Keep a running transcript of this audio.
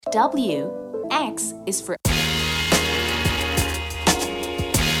W. X is for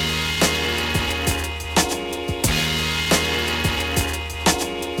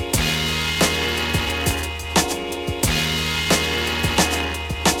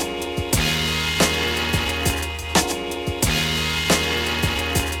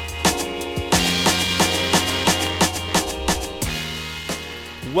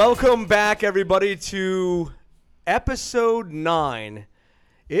Welcome back, everybody, to episode 9.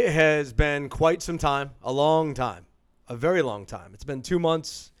 It has been quite some time, a long time, a very long time. It's been 2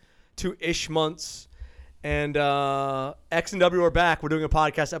 months, 2-ish months, and X and W are back. We're doing a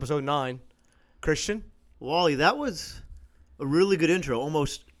podcast, episode 9. Christian? Wally, that was a really good intro,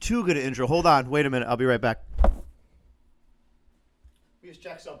 almost too good an intro. Hold on, wait a minute. I'll be right back. Let me just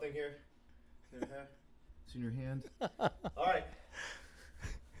check something here. It's in your hand. All right.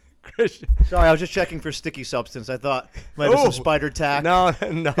 Christian. Sorry, I was just checking for sticky substance. I thought might have some spider tack. No.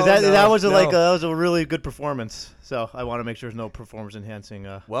 That was a really good performance. So I want to make sure there's no performance enhancing.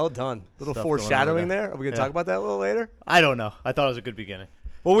 Well done. Little stuff foreshadowing going on there. Are we going to talk about that a little later? I don't know. I thought it was a good beginning.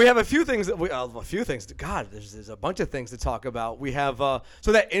 Well, we have a few things. God, there's a bunch of things to talk about. We have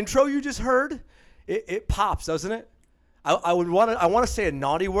so that intro you just heard, it pops, doesn't it? I want to say a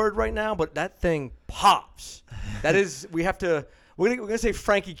naughty word right now, but that thing pops. That is, we're gonna say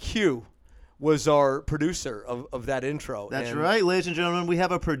Frankie Q was our producer of that intro. That's right, ladies and gentlemen. We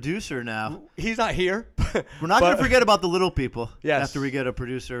have a producer now. He's not here. We're not going to forget about the little people. Yes. After we get a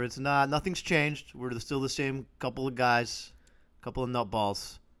producer, nothing's changed. We're still the same couple of guys, couple of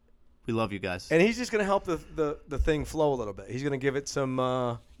nutballs. We love you guys. And he's just gonna help the thing flow a little bit. He's gonna give it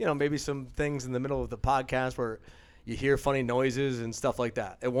some, maybe some things in the middle of the podcast where you hear funny noises and stuff like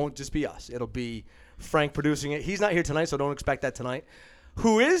that. It won't just be us. It'll be Frank producing it. He's not here tonight, so don't expect that tonight.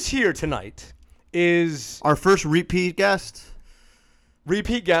 Who is here tonight is our first repeat guest,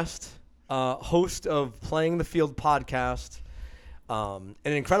 host of Playing the Field podcast, an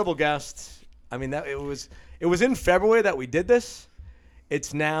incredible guest. I mean, it was in February that we did this.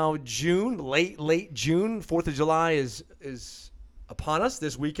 It's now June, late June. 4th of July is upon us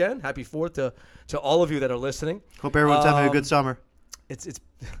this weekend. Happy 4th to all of you that are listening. Hope everyone's having a good summer. It's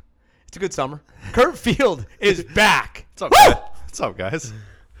a good summer. Kurt Field is back. What's up, guys?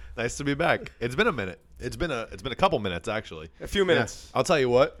 Nice to be back. It's been a minute. It's been a couple minutes, actually. A few minutes. Yeah. I'll tell you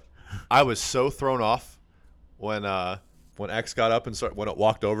what. I was so thrown off when X got up and when it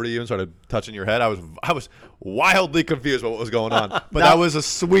walked over to you and started touching your head. I was wildly confused about what was going on. But that was a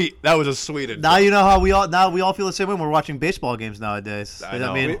sweet intro. Now you know how we all feel the same way when we're watching baseball games nowadays. I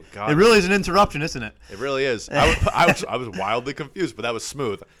know. mean, it really is an interruption, isn't it? It really is. I was wildly confused, but that was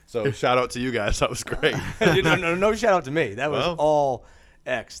smooth. So shout out to you guys. That was great. No shout out to me. That was all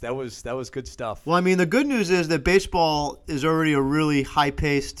X. That was good stuff. Well, I mean, the good news is that baseball is already a really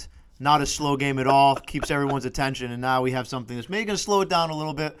high-paced, not a slow game at all, keeps everyone's attention, and now we have something that's maybe going to slow it down a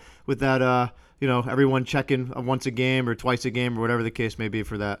little bit with that, everyone checking once a game or twice a game or whatever the case may be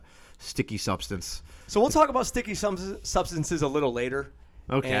for that sticky substance. So we'll talk about sticky substances a little later.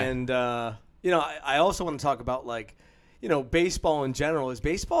 Okay. And, I also want to talk about, baseball in general. Is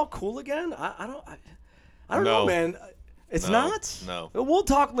baseball cool again? I don't know, man. It's not? No. We'll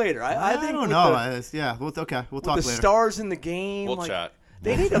talk later. I think don't know. We'll talk later. The stars in the game. We'll chat.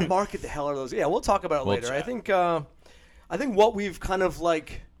 They need to market the hell out of those. Yeah, we'll talk about it later. Chat. I think what we've kind of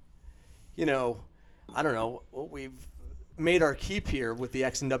what we've made our keep here with the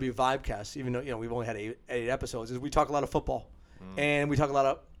X and W Vibecast, even though we've only had eight episodes, is we talk a lot of football, and we talk a lot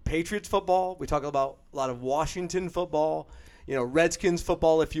of Patriots football. We talk about a lot of Washington football, Redskins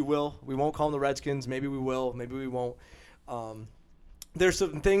football, if you will. We won't call them the Redskins. Maybe we will. Maybe we won't. There's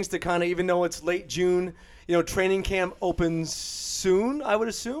some things to kind of, even though it's late June, training camp opens soon, I would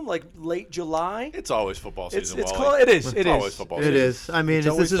assume, like late July. It's always football season. It is. It's always football season. It is. I mean,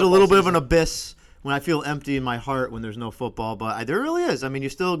 this is a little bit of an abyss when I feel empty in my heart when there's no football, but there really is. I mean, we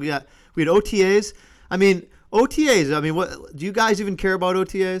had OTAs. What do you guys even care about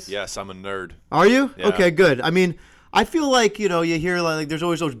OTAs? Yes, I'm a nerd. Are you? Yeah. Okay, good. I mean, I feel like, you hear like there's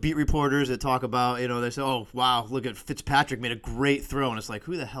always those beat reporters that talk about, they say, oh, wow, look at Fitzpatrick made a great throw. And it's like,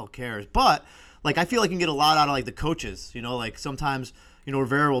 who the hell cares? But, I feel like you can get a lot out of, the coaches. Sometimes,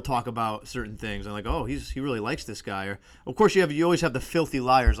 Rivera will talk about certain things. And oh, he really likes this guy. Or, of course, you always have the filthy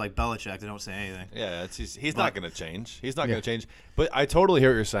liars like Belichick. They don't say anything. Yeah, he's not going to change. He's not going to change. But I totally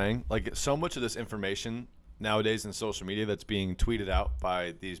hear what you're saying. So much of this information nowadays in social media that's being tweeted out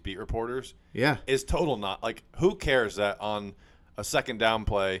by these beat reporters is total not who cares that on a second down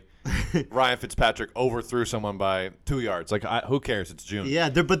play Ryan Fitzpatrick overthrew someone by 2 yards. Like, who cares? It's June. Yeah,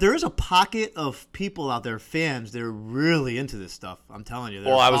 but there is a pocket of people out there, fans, they're really into this stuff. I'm telling you.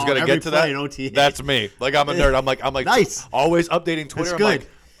 Well, I was gonna get to that. OTA. That's me. Like, I'm a nerd. I'm like Nice. always updating Twitter. That's I'm good. like,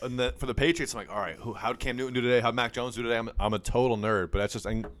 and for the Patriots, I'm like, all right, how'd Cam Newton do today? How'd Mac Jones do today? I'm a total nerd, but that's just.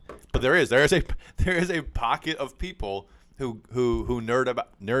 But there is a pocket of people who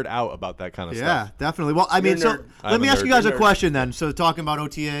nerd out about that kind of Yeah, stuff. definitely. Well, I mean, so nerd. let me ask you guys a You're a nerd. question then. So talking about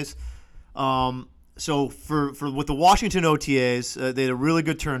OTAs, so for with the Washington OTAs, they had a really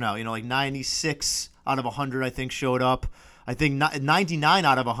good turnout. You know, like 96 out of 100, I think, showed up. I think 99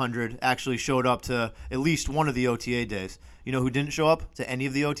 out of 100 actually showed up to at least one of the OTA days. You know who didn't show up to any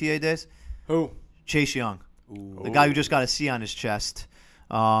of the OTA days? Who? Chase Young, the guy who just got a C on his chest.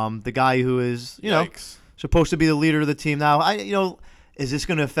 The guy who is, Yikes. supposed to be the leader of the team now. Is this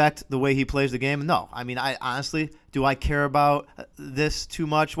going to affect the way he plays the game? No. I mean, I honestly, do I care about this too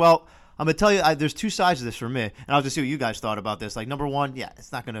much? Well, I'm going to tell you, there's two sides to this for me, and I'll just see what you guys thought about this. Like, number one, yeah,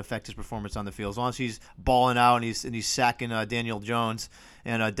 it's not going to affect his performance on the field. As long as he's balling out and he's sacking Daniel Jones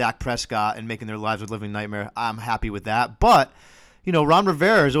and Dak Prescott and making their lives a living nightmare, I'm happy with that. But, Ron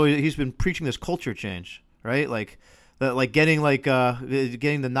Rivera he's been preaching this culture change, right? Like getting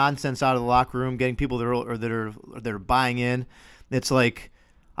the nonsense out of the locker room, getting people that are buying in. It's like,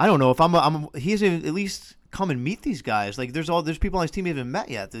 I don't know if he hasn't at least come and meet these guys. Like there's people on his team he haven't met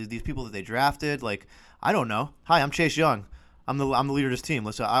yet. These people that they drafted. Like, I don't know. Hi, I'm Chase Young. I'm the leader of this team.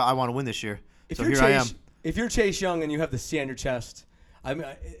 I want to win this year. So here I am. If you're Chase Young and you have the C on your chest, I mean,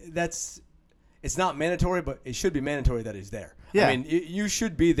 it's not mandatory, but it should be mandatory that he's there. Yeah. I mean, you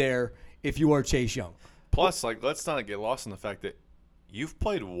should be there if you are Chase Young. Plus, let's not get lost in the fact that you've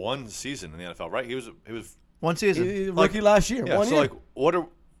played one season in the NFL, right? He was One season. Rookie last year. Yeah, one so year. what are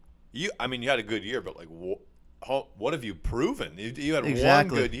you? I mean, you had a good year, but what have you proven? You had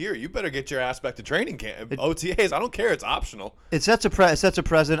Exactly. one good year. You better get your ass back to training camp. OTAs, I don't care. It's optional. It sets a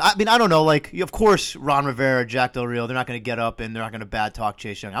precedent. I mean, I don't know. Like, of course, Ron Rivera, Jack Del Rio, they're not going to get up and they're not going to bad talk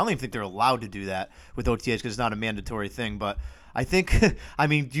Chase Young. I don't even think they're allowed to do that with OTAs because it's not a mandatory thing. But I think, I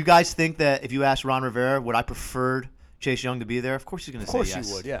mean, do you guys think that if you asked Ron Rivera, would I preferred Chase Young to be there? Of course he's going to say yes. Of course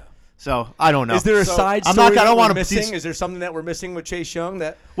you would, yeah. So I don't know. Is there a side I'm story not- I don't that we're wanna- missing? Is there something that we're missing with Chase Young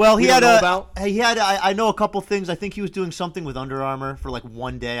that Well, we he don't had know a. about? He had. I know a couple things. I think he was doing something with Under Armour for like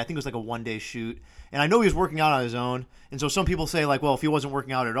one day. I think it was like a one-day shoot. And I know he was working out on his own. And so some people say like, well, if he wasn't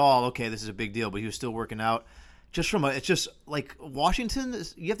working out at all, okay, this is a big deal. But he was still working out. It's just like Washington.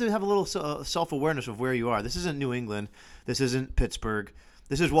 You have to have a little self-awareness of where you are. This isn't New England. This isn't Pittsburgh.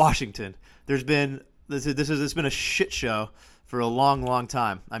 This is Washington. It's been a shit show for a long, long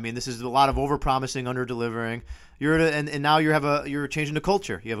time. I mean, this is a lot of over-promising, under-delivering. And now you're changing the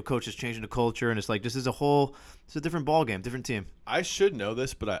culture. You have a coach that's changing the culture, and it's like it's a different ball game, different team. I should know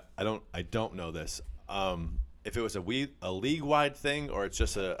this, but I don't know this. If it was a league-wide thing or it's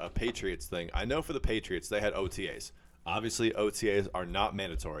just a Patriots thing. I know for the Patriots they had OTAs. Obviously, OTAs are not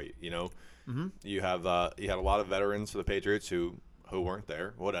mandatory. You have you had a lot of veterans for the Patriots who weren't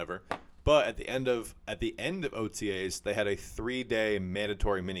there, whatever. But at the end of OTAs, they had a 3-day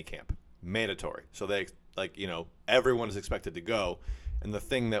mandatory minicamp. Mandatory. So they everyone is expected to go. And the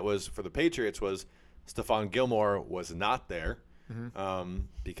thing that was for the Patriots was Stephon Gilmore was not there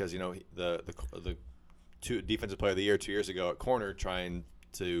because the two defensive player of the year 2 years ago at corner trying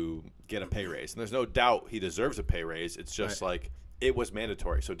to get a pay raise. And there's no doubt he deserves a pay raise. It's just it was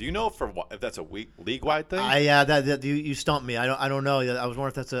mandatory. So do you know if that's a league-wide thing? That you stumped me. I don't know. I was wondering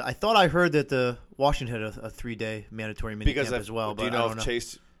if that's I thought I heard that the Washington had a 3-day mandatory minicamp as well. Do you but know I if don't know.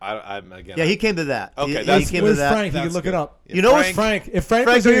 Chase? Yeah, he came to that. Okay, he came to Where's that. Frank? You can That's look good. it up. You know Frank, Frank, if Frank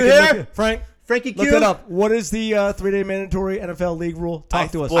Frank, was are you here, there? Frank, Frankie look Q. it up. What is the 3-day mandatory NFL league rule?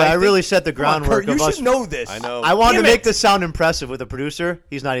 Talk to us. Boy, I really set the Come on, groundwork Kurt, of you us. should know this. I know. I wanted to Damn make it. this sound impressive with the producer.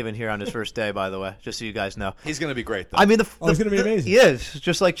 He's not even here on his first day, by the way, just so you guys know. He's going to be great, though. I mean, he's gonna be amazing. He is,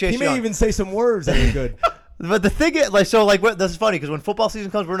 just like Chase He may Young. even say some words that are good. But the thing is, this is funny because when football season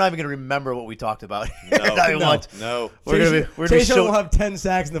comes, we're not even going to remember what we talked about. Not even once. No. We're going to be Chase Young so. will have 10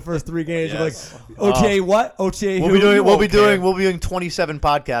 sacks in the first 3 games. Yes. You're like, OTA what? OTA who? We'll be doing. You We'll be won't care. doing. We'll be doing 27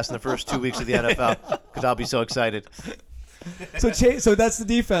 podcasts in the first 2 weeks of the NFL because I'll be so excited. So that's the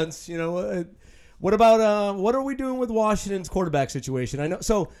defense. What about what are we doing with Washington's quarterback situation? I know.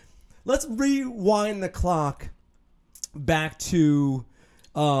 So let's rewind the clock back to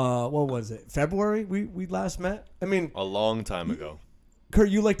what was it? February we last met. I mean, A long time ago. Kurt,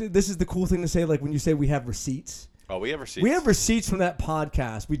 this is the cool thing to say. Like when you say we have receipts. Oh, we have receipts. We have receipts from that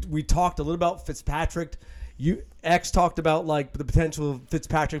podcast. We talked a little about Fitzpatrick. X talked about like the potential of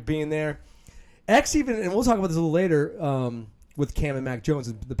Fitzpatrick being there. X even, and we'll talk about this a little later. with Cam and Mac Jones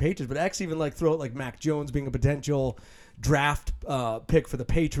and the Patriots, but X even like throw out like Mac Jones being a potential draft pick for the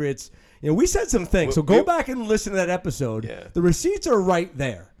Patriots. We said some things, so go back and listen to that episode. Yeah. The receipts are right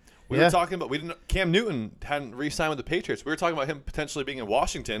there. We were talking about Cam Newton hadn't re-signed with the Patriots. We were talking about him potentially being in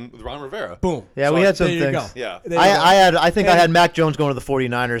Washington with Ron Rivera. Boom. Yeah, So we had some there you things. go. Yeah. There you go. I had Mac Jones going to the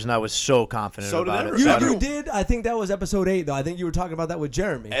 49ers, and I was so confident So did about it. everyone. You did. I think that was episode 8, though. I think you were talking about that with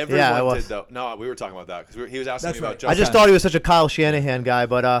Jeremy. Everyone I was. did, though. No, we were talking about that because he was asking That's me about right. Justin. I just thought he was such a Kyle Shanahan guy.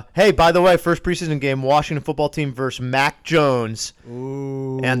 But, hey, by the way, first preseason game, Washington football team versus Mac Jones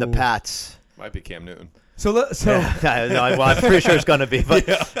and the Pats. Might be Cam Newton. So I'm pretty sure it's going to be. But,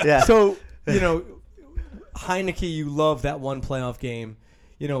 yeah. So, Heineke, you love that one playoff game.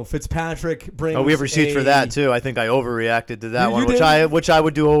 Fitzpatrick brings. Oh, we have receipts for that too. I think I overreacted to that You one, did? which I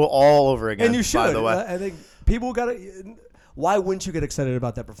would do all over again. And you should. By the way, I think people got to. Why wouldn't you get excited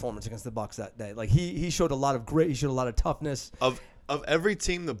about that performance against the Bucs that day? Like he showed a lot of grit. He showed a lot of toughness. Of every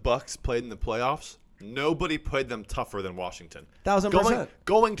team the Bucs played in the playoffs, nobody played them tougher than Washington. 1,000%.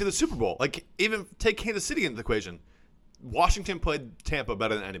 Going to the Super Bowl, like even take Kansas City into the equation. Washington played Tampa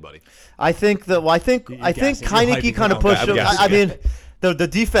better than anybody. I think Heineke kind of pushed. I mean, the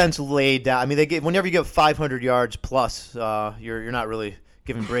defense laid down. I mean, whenever you get 500 yards plus, you're not really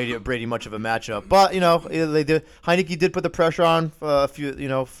giving Brady much of a matchup. But they did. Heineke did put the pressure on a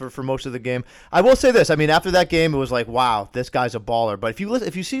few. For most of the game. I will say this. I mean, after that game, it was like, wow, this guy's a baller. But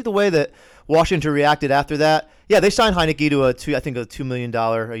if you see the way that Washington reacted after that, yeah, they signed Heineke to a $2 million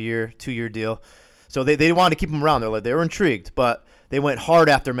a year 2-year deal. So they wanted to keep him around. They were intrigued, but they went hard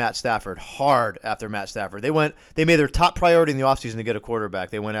after Matt Stafford. They made their top priority in the offseason to get a quarterback.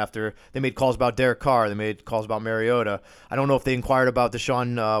 They made calls about Derek Carr. They made calls about Mariota. I don't know if they inquired about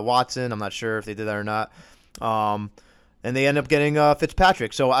Deshaun Watson. I'm not sure if they did that or not. And they end up getting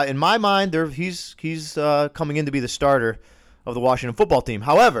Fitzpatrick. So in my mind, he's coming in to be the starter of the Washington football team.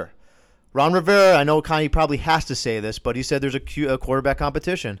 However, Ron Rivera, I know Connie probably has to say this, but he said there's a quarterback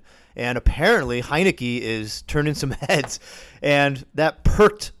competition. And apparently Heineke is turning some heads. And that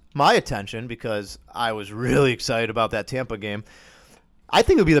perked my attention because I was really excited about that Tampa game. I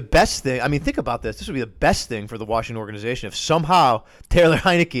think it would be the best thing. I mean, think about this. This would be the best thing for the Washington organization if somehow Taylor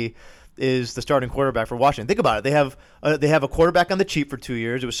Heineke is the starting quarterback for Washington. Think about it. They have a quarterback on the cheap for 2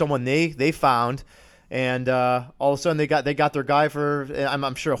 years. It was someone they found. And all of a sudden they got their guy for.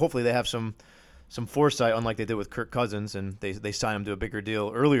 I'm sure. Hopefully they have some foresight, unlike they did with Kirk Cousins, and they signed him to a bigger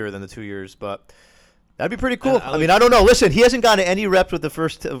deal earlier than the 2 years. But that'd be pretty cool. I mean, I don't know. Listen, he hasn't gotten any reps with the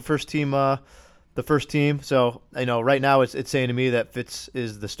first team. The first team. So right now it's saying to me that Fitz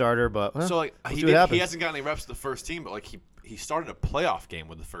is the starter. But he hasn't gotten any reps with the first team, but like he started a playoff game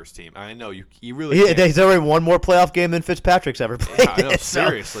with the first team. I know you really. He's already won more playoff game than Fitzpatrick's ever played. Yeah, I know,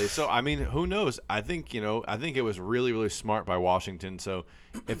 seriously. So I mean, who knows? I think it was really, really smart by Washington. So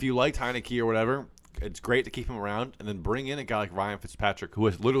if you liked Heineke or whatever, it's great to keep him around and then bring in a guy like Ryan Fitzpatrick, who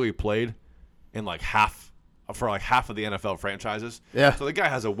has literally played in half of the NFL franchises. Yeah. So the guy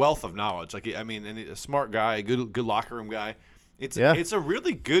has a wealth of knowledge. And he's a smart guy, a good locker room guy. It's a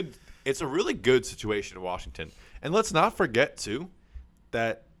really good situation in Washington. And let's not forget too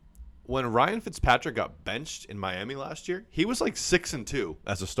that when Ryan Fitzpatrick got benched in Miami last year, he was 6-2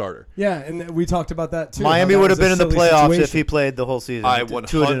 as a starter. Yeah, and we talked about that too. Miami would have been in the playoffs if he played the whole season. I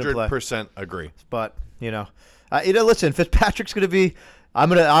 100% agree. But listen, Fitzpatrick's going to be. I'm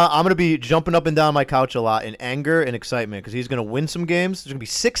gonna be jumping up and down my couch a lot in anger and excitement because he's gonna win some games. There's gonna be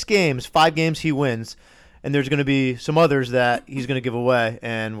 6 games, 5 games he wins, and there's gonna be some others that he's gonna give away.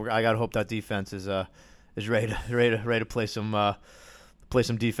 And I gotta hope that defense is ready to play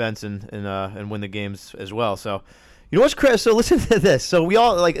some defense and win the games as well. So, what's crazy? So listen to this. So we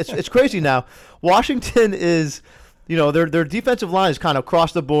all it's crazy now. Washington is, their defensive line is kind of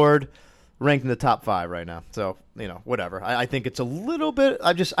across the board ranked in the top 5 right now. So, whatever. I think it's a little bit.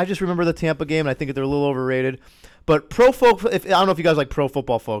 I just remember the Tampa game, and I think they're a little overrated. But I don't know if you guys like Pro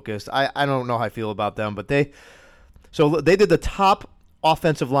Football Focus. I don't know how I feel about them, but they did the top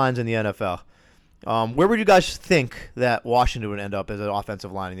offensive lines in the NFL. Where would you guys think that Washington would end up as an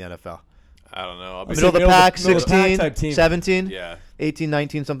offensive line in the NFL? I don't know. Middle of the pack, middle of the pack 16, type team. 17, Yeah. 18,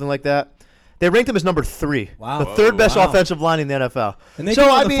 19, something like that. They ranked them as number 3. Wow. The third best Wow. offensive line in the NFL. And they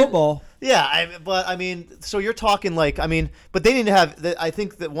can the football. Yeah, so you're talking but they didn't have. I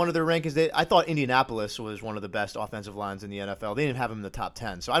think that one of their rankings. I thought Indianapolis was one of the best offensive lines in the NFL. They didn't have them in the top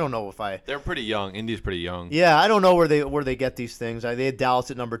 10, so I don't know if They're pretty young. Indy's pretty young. Yeah, I don't know where they get these things. They had Dallas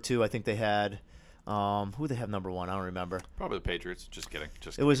at number 2. I think they had. Who they have number 1? I don't remember. Probably the Patriots. Just kidding.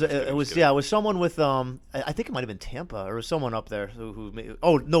 It was someone with I think it might have been Tampa or it was someone up there who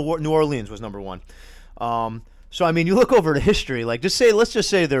New Orleans was number 1. So I mean, you look over to history. Like, let's just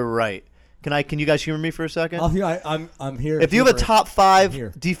say they're right. Can you guys humor me for a second? I'm here. If you have a top 5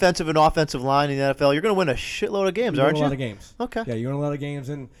 here. defensive and offensive line in the NFL, you're going to win a shitload of games, aren't you? A lot of games. Okay. Yeah, you're in a lot of games,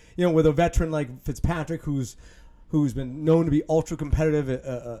 and with a veteran like Fitzpatrick, who's been known to be ultra competitive,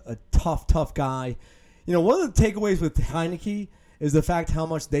 a tough guy. One of the takeaways with Heineke is the fact how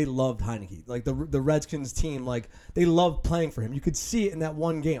much they loved Heineke. Like the Redskins team, like they loved playing for him. You could see it in that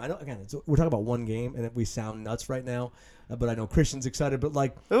one game. I know, again, we're talking about one game, and we sound nuts right now. But I know Christian's excited. But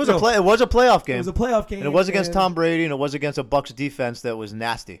like it was a playoff game. It was a playoff game, and it was against Tom Brady, and it was against a Bucs defense that was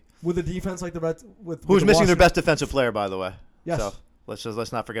nasty. With a defense like the Reds, who's missing their best defensive player, by the way. Yes. So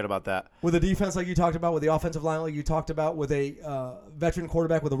let's not forget about that. With a defense like you talked about, with the offensive line like you talked about, with a veteran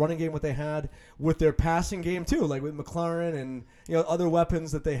quarterback, with a running game what they had, with their passing game too, like with McLaurin and other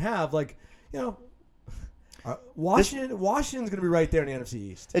weapons that they have, like Washington's going to be right there in the NFC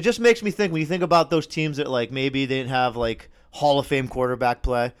East. It just makes me think when you think about those teams that like maybe they didn't have like Hall of Fame quarterback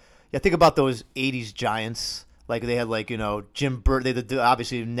play. Yeah, think about those '80s Giants. Like they had Jim Burt. They had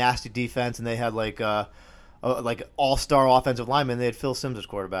obviously nasty defense, and they had like all-star offensive linemen. They had Phil Simms as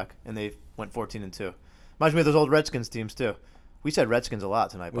quarterback, and they went 14-2. Reminds me of those old Redskins teams too. We said Redskins a lot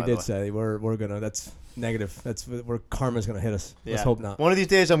tonight. We did say we're gonna. That's negative. That's where karma's gonna hit us. Yeah. Let's hope not. One of these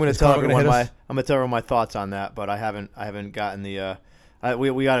days, I'm gonna tell everyone my thoughts on that, but I haven't gotten the.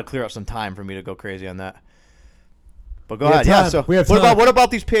 We got to clear up some time for me to go crazy on that. But go ahead. Yeah. So what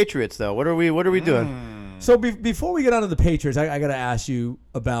about these Patriots though? What are we doing? So before we get on to the Patriots, I got to ask you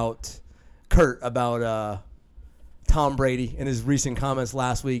about Kurt, about Tom Brady and his recent comments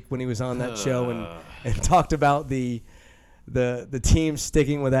last week when he was on that show and talked about the team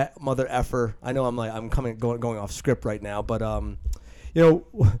sticking with that mother effer. I know I'm going off script right now, but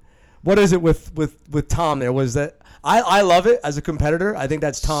what is it with Tom there? Was that I love it as a competitor. I think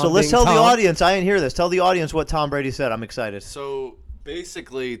that's Tom. So let's tell the audience. I didn't hear this. Tell the audience what Tom Brady said. I'm excited. So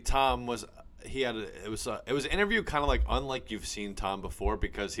basically, Tom was. It was an interview kind of like unlike you've seen Tom before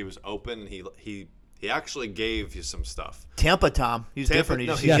because he was open. He actually gave you some stuff. Tampa Tom, he's different.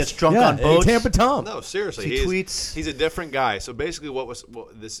 He gets drunk on boats. Tampa Tom. No, seriously, he tweets. He's a different guy. So basically,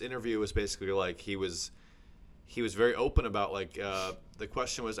 this interview was basically like he was very open about the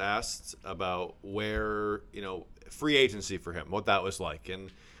question was asked about where free agency for him, what that was like, and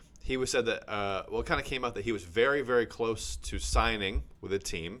he said that it kind of came out that he was very very close to signing with a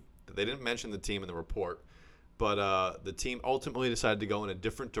team. They didn't mention the team in the report, but the team ultimately decided to go in a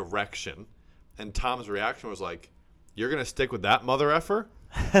different direction. And Tom's reaction was like, "You're gonna stick with that mother effer,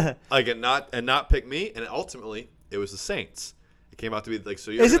 and not pick me." And ultimately, it was the Saints. It came out to be like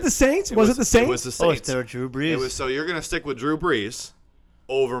so. Is it the Saints? Was it the Saints? It was the Saints. Oh, it's Drew Brees. It was so you're gonna stick with Drew Brees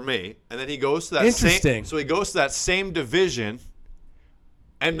over me, and then he goes to that Interesting. So he goes to that same division,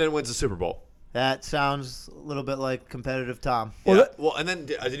 and then wins the Super Bowl. That sounds a little bit like competitive Tom. Yeah. Well, and then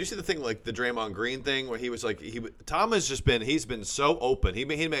did you see the thing like the Draymond Green thing where he was like Tom has just been he's been so open. He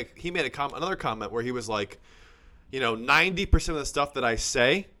made another comment where he was like, 90% of the stuff that I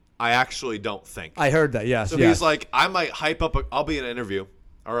say I actually don't think. I heard that. Yes. So he's like, I might hype up. I'll be in an interview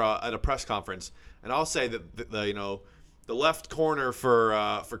or at a press conference, and I'll say that the left corner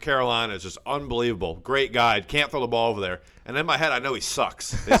for Carolina is just unbelievable. Great guy. Can't throw the ball over there. And in my head, I know he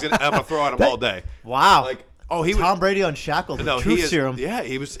sucks. I'm gonna throw at him all day. Wow. Tom Brady unshackled. No, truth serum. Yeah,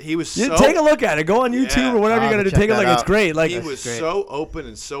 he was. So, take a look at it. Go on YouTube or whatever you're gonna do. Take a look. It's great. He was so open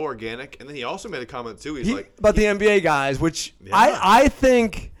and so organic. And then he also made a comment too. He's like about the NBA guys, which I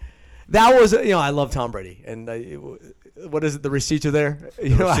think that was. I love Tom Brady and. What is it? The receipts are there. The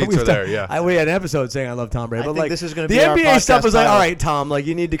receipts are there. Yeah. We had an episode saying I love Tom Brady, but think this is going to be the our NBA stuff was like, title. all right, Tom,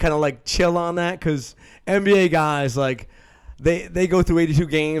 you need to kind of chill on that because NBA guys they go through 82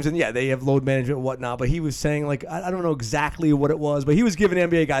 games and they have load management and whatnot. But he was saying I don't know exactly what it was, but he was giving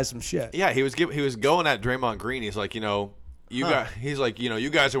NBA guys some shit. Yeah, he was going at Draymond Green. He's like, he's like, you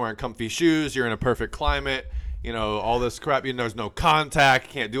guys are wearing comfy shoes. You're in a perfect climate. All this crap. There's no contact.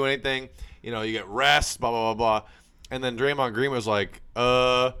 Can't do anything. You get rest. Blah blah blah blah. And then Draymond Green was like,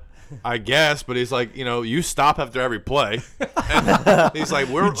 I guess, but he's like, you stop after every play. And he's like,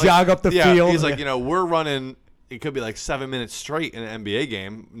 you jog up the field. He's like, we're running. It could be 7 minutes straight in an NBA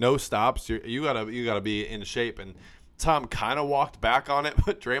game, no stops. You gotta be in shape. And Tom kind of walked back on it,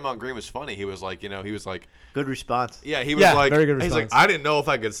 but Draymond Green was funny. He was like, good response. Yeah, he was like, very good response. He's like, I didn't know if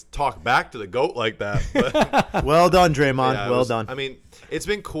I could talk back to the GOAT like that. But well done, Draymond. Well done. I mean, it's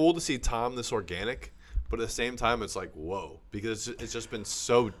been cool to see Tom this organic. but at the same time, it's like, whoa, because it's just been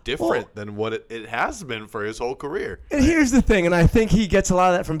so different than what it has been for his whole career. And here's the thing, and I think he gets a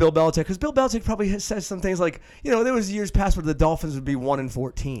lot of that from Bill Belichick, because Bill Belichick probably says some things like, there was years past where the Dolphins would be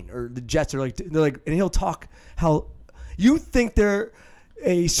 1-14, or the Jets are they're like, and he'll talk how you think they're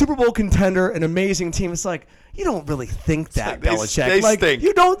a Super Bowl contender, an amazing team. It's like, you don't really think that, Belichick. They stink.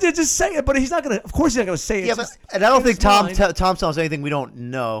 You don't just say it, but he's not gonna. Of course, he's not gonna say it. Yeah, and I don't think Tom's telling us anything we don't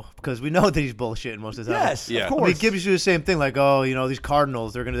know, because we know that he's bullshitting most of the time. Yes, Yeah. of course. I mean, he gives you the same thing, like, these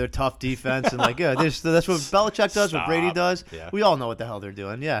Cardinals, they're tough defense, and that's what Belichick does, what Brady does. Yeah. We all know what the hell they're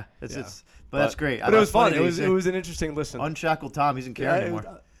doing. Yeah, but that's great. But it was fun. It was an interesting listen. Unshackled Tom. He doesn't care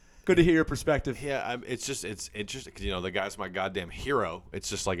anymore. Good to hear your perspective. Yeah, it's interesting because the guy's my goddamn hero. It's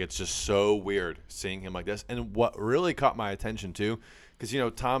just so weird seeing him like this. And what really caught my attention too, because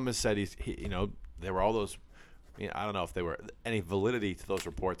Tom has said there were all those. I don't know if there were any validity to those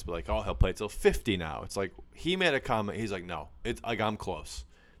reports, but he'll play till 50 now. It's like he made a comment. He's like, no, it's like I'm close.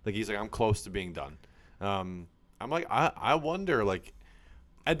 He's like, I'm close to being done. I'm like, I wonder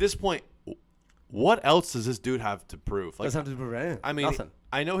at this point, what else does this dude have to prove? Doesn't have to prove anything. I mean, nothing.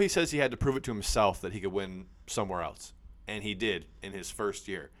 I know he says he had to prove it to himself that he could win somewhere else, and he did in his first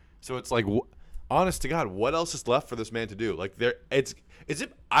year. So it's like, honest to God, what else is left for this man to do? Maybe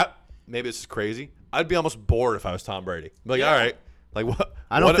this is crazy. I'd be almost bored if I was Tom Brady. All right, what?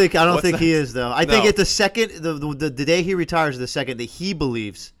 I don't think he is though. I think at the second, the day he retires, the second that he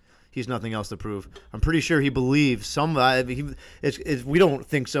believes he's nothing else to prove. I'm pretty sure he believes we don't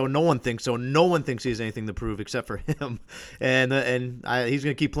think so. No one thinks so. No one thinks he has anything to prove except for him. And he's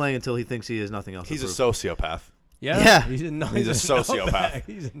going to keep playing until he thinks he has nothing else to prove. He's a sociopath. Yeah. He's a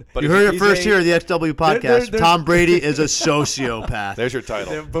sociopath. But you heard it first here at the XW podcast. Tom Brady is a sociopath. There's your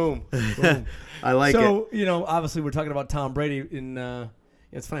title. Boom. Boom. I like it. So, obviously we're talking about Tom Brady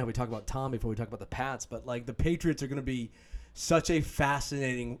it's funny how we talk about Tom before we talk about the Pats, but the Patriots are going to be such a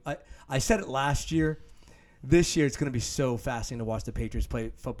fascinating. I said it last year. This year, it's going to be so fascinating to watch the Patriots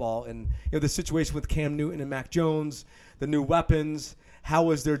play football, and the situation with Cam Newton and Mac Jones, the new weapons.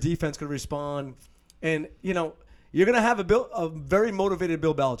 How is their defense going to respond? And you're going to have a very motivated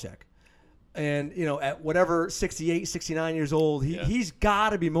Bill Belichick, and at whatever 68, 69 years old, he's got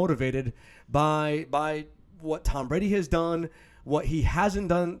to be motivated by what Tom Brady has done. What he hasn't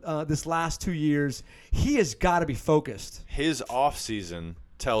done this last 2 years, he has got to be focused. His offseason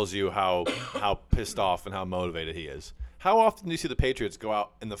tells you how pissed off and how motivated he is. How often do you see the Patriots go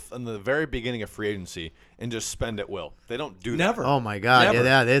out in the very beginning of free agency and just spend at will? They don't do that. Never. Oh my God! Never.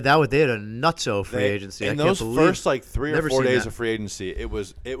 Yeah, they had a nutso free agency. In those first 3 or 4 days of free agency, it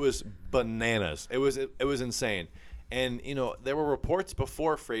was bananas. It was insane. And there were reports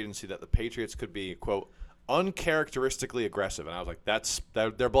before free agency that the Patriots could be, quote, uncharacteristically aggressive, and I was like,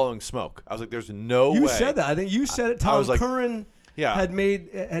 they're blowing smoke. I was like, there's no way. You said that. I think you said it. Tom Curran had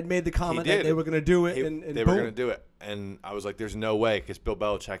made the comment that they were going to do it, and they were going to do it, and I was like, there's no way, because Bill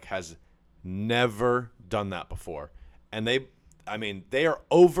Belichick has never done that before, and they are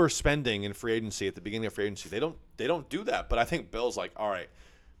overspending in free agency at the beginning of free agency. They don't do that, but I think Bill's like, all right,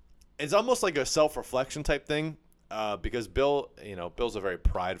 it's almost like a self-reflection type thing, because Bill's a very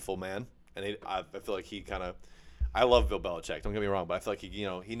prideful man. And I feel like he kind of – I love Bill Belichick. Don't get me wrong. But I feel like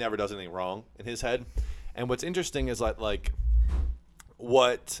he never does anything wrong in his head. And what's interesting is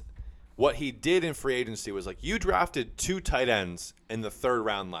what he did in free agency was you drafted 2 tight ends in the 3rd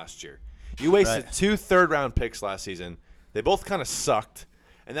round last year. You wasted 2 third-round picks last season. They both kind of sucked.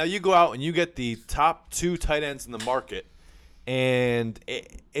 And now you go out and you get the top 2 tight ends in the market. And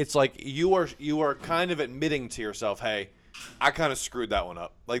it's like you are kind of admitting to yourself, hey – I kind of screwed that one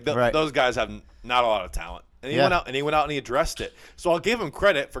up. Those guys have not a lot of talent. And he went out and he addressed it. So I'll give him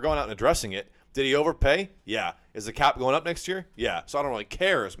credit for going out and addressing it. Did he overpay? Yeah. Is the cap going up next year? Yeah. So I don't really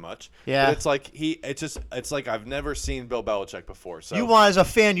care as much. Yeah. But it's like I've never seen Bill Belichick before. So as a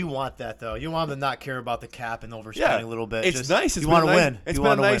fan, you want that though. You want him to not care about the cap and overspending a little bit. It's nice. You want to win. It's been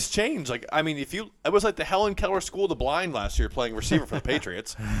a nice change. It was like the Helen Keller School of the Blind last year playing receiver for the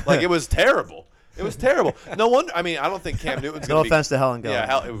Patriots. It was terrible. It was terrible. No wonder. I don't think Cam Newton's going to be. No offense to Helen Keller.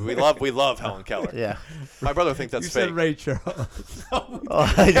 Yeah, we love Helen Keller. Yeah. My brother thinks that's fake. You said Ray Charles.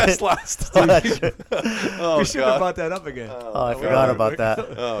 Yes, last time. We should have brought that up again. I forgot about that.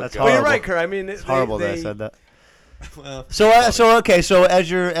 That's well, horrible. you're right, Kerr. It's horrible that I said that. So as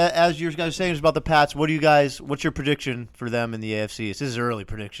you guys are saying about the Pats, what's your prediction for them in the AFC? This is early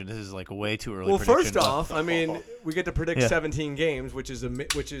prediction. This is a way too early. Well, prediction. first off, we get to predict 17 games, which is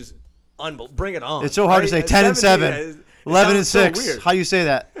bring it on. It's so hard to say 10-7, 11-6. How do you say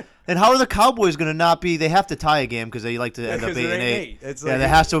that? And how are the Cowboys going to not be? They have to tie a game because they like to end up 8-8. It's Yeah,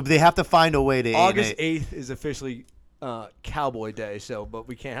 like they have to find a way to August 8-8. 8th is officially Cowboy Day, but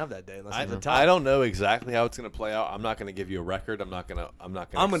we can't have that day unless it's a tie. I don't know exactly how it's going to play out. I'm not going to give you a record. I'm not going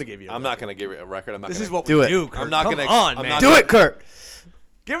to give you a I'm not going to give you a record. I'm not This gonna, is what Do we it. do, Kurt. I'm not Come gonna- on, I'm man. not Do it, Kurt.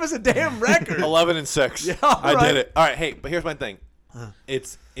 Give us a damn record. 11-6. Yeah, all I right. did it. All right, hey, but here's my thing.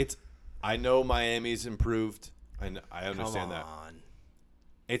 It's I know Miami's improved. I understand that.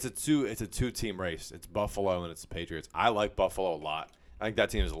 It's a two-team race. It's Buffalo and it's the Patriots. I like Buffalo a lot. I think that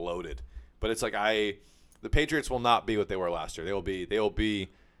team is loaded. But it's like the Patriots will not be what they were last year. They will be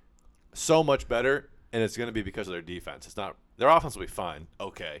so much better, and it's going to be because of their defense. It's not their offense will be fine,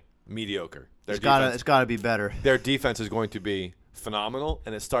 okay, mediocre. It's got to be better. Their defense is going to be phenomenal,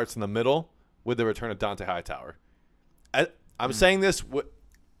 and it starts in the middle with the return of Dante Hightower. I'm saying this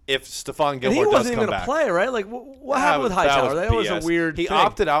if Stephon And Gilmore he does wasn't come even back. a play, right? Like, what happened with Hightower? That was a BS. weird He thing.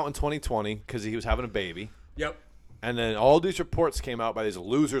 opted out in 2020 because he was having a baby. Yep. And then all these reports came out by these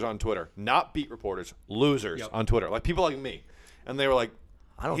losers on Twitter, not beat reporters, losers on Twitter, like people like me. And they were like,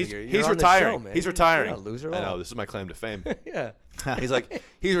 I don't he's think you're on the retiring. show, man. He's You're retiring. not a loser I at know, all. this is my claim to fame. Yeah. He's like,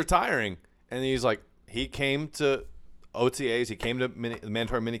 he's retiring. And he's like, he came to OTAs, he came to the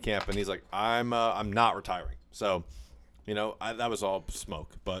mandatory minicamp, and he's like, I'm not retiring. So, that was all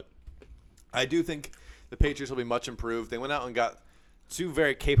smoke. But I do think the Patriots will be much improved. They went out and got two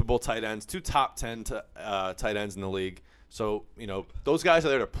very capable tight ends, two top 10 tight ends in the league. So, those guys are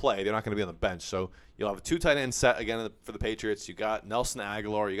there to play. They're not going to be on the bench. So you'll have a two tight end set again for the Patriots. You got Nelson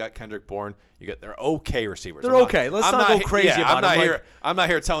Aguilar. You got Kendrick Bourne. They're okay receivers. They're okay. Let's not go crazy about them. I'm not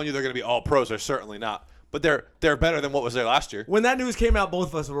here telling you they're going to be all pros. They're certainly not. But they're better than what was there last year. When that news came out, both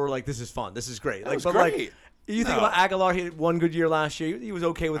of us were like, "This is fun. This is great." That was great. You think about Aguilar, he had one good year last year. He was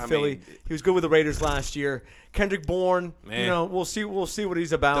okay with Philly. He was good with the Raiders last year. Kendrick Bourne, we'll see what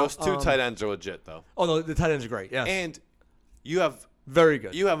he's about. Those two tight ends are legit though. Oh no, the tight ends are great. Yes. And you have very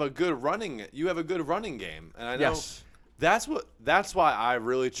good. You have a good running game. And I know yes. that's why I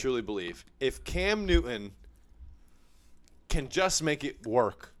really truly believe if Cam Newton can just make it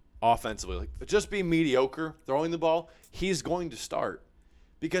work offensively, like just be mediocre throwing the ball, he's going to start.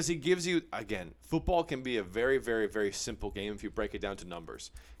 Because he gives you, again, football can be a very, very, very simple game if you break it down to numbers.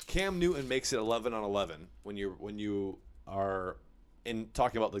 Cam Newton makes it 11 on 11 when you are in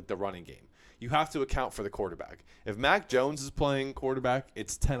talking about like the running game. You have to account for the quarterback. If Mac Jones is playing quarterback,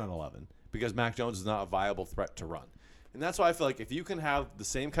 it's 10 on 11 because Mac Jones is not a viable threat to run. And that's why I feel like if you can have the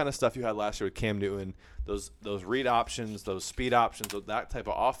same kind of stuff you had last year with Cam Newton, those read options, those speed options, that type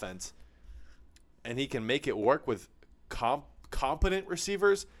of offense, and he can make it work with competent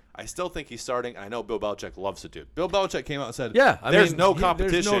receivers, I still think he's starting. I know Bill Belichick loves to do it. Bill Belichick came out and said, there's no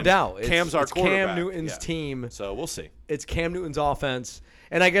competition. There's no doubt. Cam's our quarterback. Cam Newton's team. So we'll see. It's Cam Newton's offense.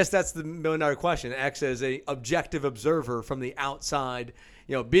 And I guess that's the million-dollar question. X as a objective observer from the outside,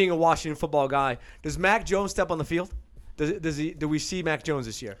 being a Washington football guy, does Mac Jones step on the field? Do we see Mac Jones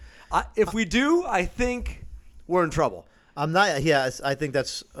this year? If we do, I think we're in trouble. I'm not. Yeah, I think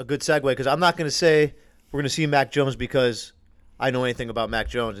that's a good segue because I'm not going to say we're going to see Mac Jones because I know anything about Mac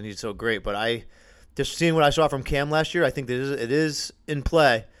Jones and he's so great. But just seeing what I saw from Cam last year, I think that it is in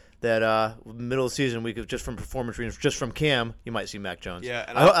play that middle of the season we could just from performance readings, just from Cam, you might see Mac Jones. Yeah,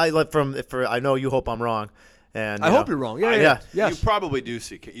 and I know you hope I'm wrong. And I hope you're wrong. Yeah. You probably do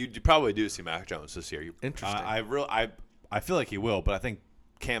see Mac Jones this year. Interesting. I feel like he will, but I think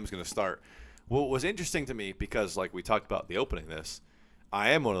Cam's going to start. What was interesting to me because like we talked about the opening this, I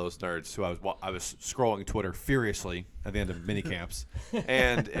am one of those nerds who I was scrolling Twitter furiously at the end of mini camps,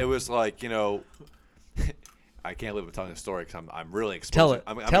 and it was like I can't live with telling the story because I'm really exposing.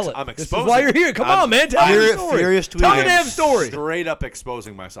 Tell it. I'm This exposing. is why you're here. Come on, man. Tell the story. Furious tweeting. Tell the damn story. Straight up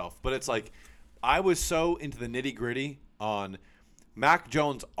exposing myself, but it's like I was so into the nitty gritty on Mac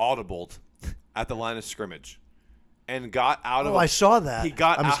Jones audibled at the line of scrimmage. And got out of. I saw that.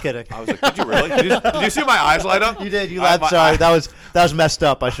 I'm just kidding. I was like, "Did you really? Did you see my eyes light up?" You did. You laughed. Sorry, that was messed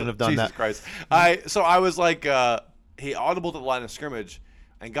up. I shouldn't have done Jesus that. Christ! So I was like, he audibled at the line of scrimmage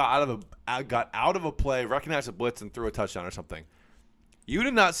and got out of a play, recognized a blitz, and threw a touchdown or something. You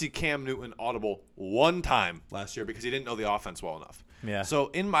did not see Cam Newton audible one time last year because he didn't know the offense well enough. Yeah. So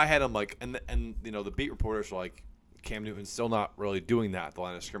in my head, I'm like, and the beat reporters were like, Cam Newton's still not really doing that at the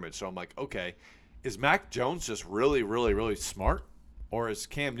line of scrimmage. So I'm like, okay. Is Mac Jones just really, really, really smart, or is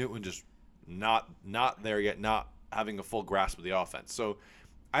Cam Newton just not there yet, not having a full grasp of the offense? So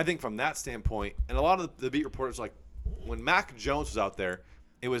I think from that standpoint, and a lot of the beat reporters, like when Mac Jones was out there,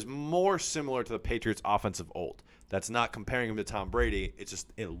 it was more similar to the Patriots' offense of old. That's not comparing him to Tom Brady.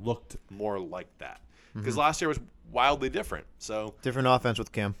 It looked more like that. because last year was wildly different. So Different offense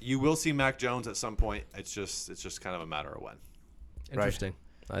with Cam. you will see Mac Jones at some point. It's just kind of a matter of when. Interesting.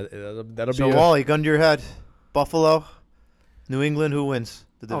 That'll So be Wally, gun to your head. Buffalo, New England, who wins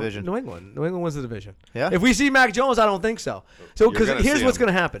the division? New England. New England wins the division. Yeah? If we see Mac Jones, I don't think so. So You're because gonna here's see what's him.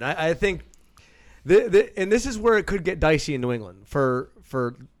 going to happen. I think, and this is where it could get dicey in New England. For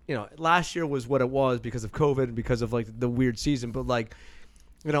last year was what it was because of COVID and because of like the weird season. But like,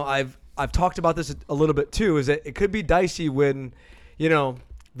 I've talked about this a little bit too. Is that it could be dicey when,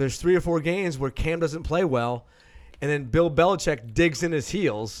 there's 3 or 4 games where Cam doesn't play well, and then Bill Belichick digs in his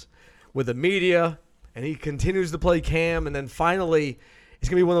heels with the media, and he continues to play Cam, and then finally it's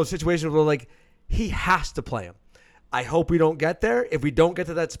going to be one of those situations where like he has to play him. I hope we don't get there. If we don't get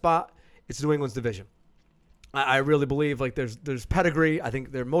to that spot, it's New England's division. I really believe like there's pedigree. I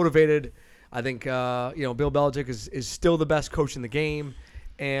think they're motivated. I think Bill Belichick is still the best coach in the game,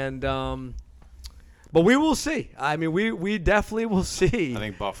 and but we will see. I mean, we definitely will see. I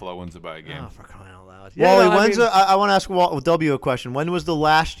think Buffalo wins it by a game. Oh, for crying out loud! Wally, no, I want to ask W a question. When was the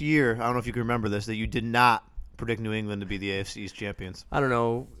last year, I don't know if you can remember this, that you did not predict New England to be the AFC East champions? I don't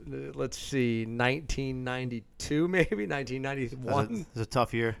know. Let's see, 1992 maybe 1991. It's a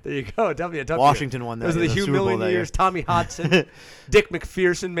tough year. There you go. Definitely a tough Washington year. won that. Those are the the Hugh Super Bowl Millen that year. years. Tommy Hodson, Dick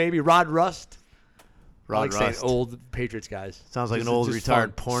McPherson, maybe Rod Rust. I Rod like saying Rust. old Patriots guys. Sounds like Just- an old just retired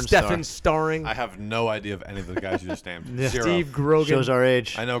fun. porn Stephen star. Starring. I have no idea of any of the guys you just named. Yeah. Zero. Steve Grogan. Shows our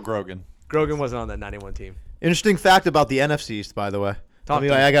age. I know Grogan. Grogan wasn't on that 91 team. Interesting fact about the NFC East, by the way. Talk to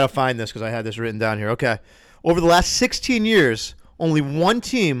me. I got to find this because I had this written down here. Okay. Over the last 16 years, only one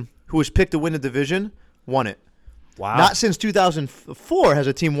team who was picked to win the division won it. Wow. Not since 2004 has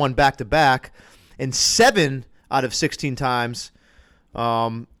a team won back-to-back, and 7 out of 16 times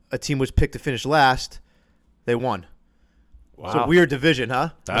a team was picked to finish last, they won. Wow. It's a weird division, huh?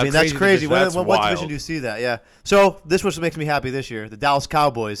 I mean, that's crazy crazy. division. That's What division wild. do you see that? Yeah. So this was what makes me happy this year. The Dallas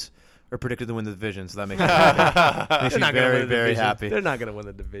Cowboys are predicted to win the division, so that makes me happy. Makes They're me not gonna very, win the very division. happy. They're not going to win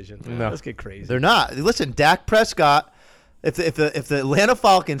the division. No. Let's get crazy. They're not. Listen, Dak Prescott. If the Atlanta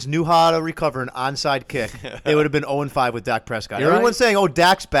Falcons knew how to recover an onside kick, they would have been 0-5 with Dak Prescott. You're Everyone's right. saying, "Oh,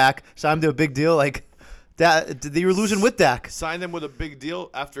 Dak's back," so I'm doing a big deal. Like that, they were losing with Dak. Signed him with a big deal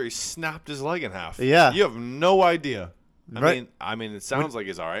after he snapped his leg in half. Yeah. You have no idea. Right. I mean, it sounds like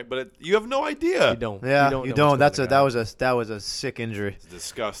he's all right, but you have no idea. You don't. Yeah, know you what's don't. going That on. was a sick injury. It's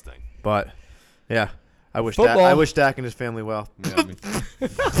disgusting. But yeah, I wish Football. Dak and his family well. Yeah, I mean,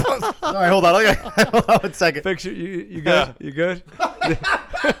 All right, hold on. Hold on 1 second. Fix you good? You good?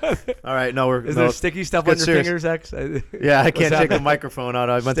 All right, no, we're Is no, there sticky stuff get on your serious. fingers, X? Yeah, I What's can't take the happening? microphone out.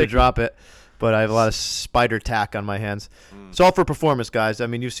 I meant to Sticky. drop it, but I have a lot of spider tack on my hands. It's all for performance, guys. I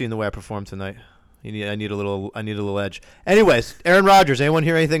mean, you've seen the way I performed tonight. I need a little edge. Anyways, Aaron Rodgers. Anyone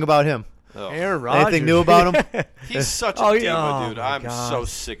hear anything about him? oh. Aaron Rodgers. Anything new about him? He's such a Oh, diva, yeah. dude. Oh, my I'm so gosh.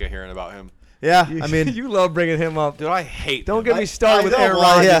 sick of hearing about him. Yeah, You, I mean, you love bringing him up. Dude, I hate Don't him. get me started I with know, Aaron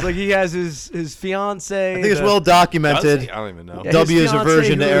well, Rodgers. yeah. Like he has his fiance. I think it's well documented. Does he? I don't even know. Yeah, W his is a fiancé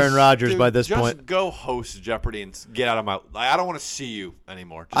version to who Aaron is- Rodgers Dude, by this just point. go host Jeopardy and get out of my. I don't want to see you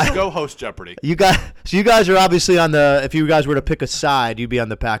anymore. Just go host Jeopardy. You guys are obviously on the. If you guys were to pick a side, you'd be on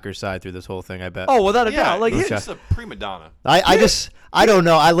the Packers side through this whole thing. I bet. Oh, without a Yeah, doubt. Like he's his- just a prima donna. I don't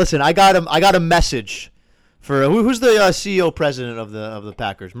know. I got a message for who's the CEO president of the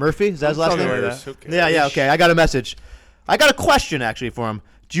Packers? Murphy? Is that his last Something name? like Cares? Who cares? Yeah. Okay. I got a message. I got a question actually for him.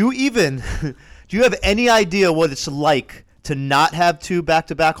 Do you have any idea what it's like to not have 2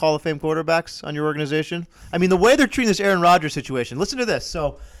 back-to-back Hall of Fame quarterbacks on your organization? I mean, the way they're treating this Aaron Rodgers situation. Listen to this.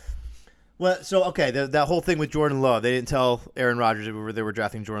 Okay, that whole thing with Jordan Love, they didn't tell Aaron Rodgers they were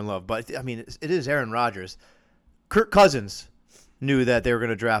drafting Jordan Love, but I mean, it is Aaron Rodgers. Kirk Cousins knew that they were going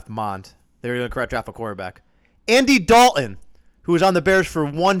to draft Mond. They were going to draft a quarterback. Andy Dalton, who was on the Bears for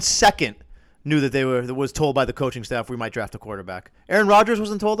 1 second, knew that was told by the coaching staff we might draft a quarterback. Aaron Rodgers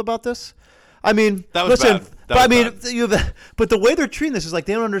wasn't told about this. I mean, That was listen, bad. That but I was mean, bad. but the way they're treating this is like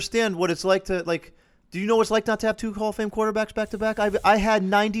they don't understand what it's like to like. Do you know what it's like not to have 2 Hall of Fame quarterbacks back to back? I had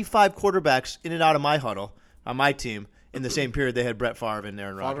 95 quarterbacks in and out of my huddle on my team in the same period they had Brett Favre and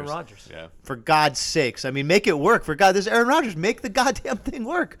Aaron Rodgers. Rodgers. Yeah. For God's sakes. I mean, make it work. For God, this is Aaron Rodgers. Make the goddamn thing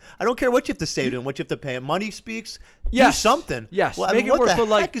work. I don't care what you have to say to him, what you have to pay him. Money speaks. Yes. Do something. Yes. Well, I Make mean, it what work, the but,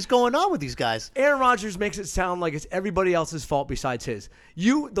 like- heck is going on with these guys? Aaron Rodgers makes it sound like it's everybody else's fault besides his.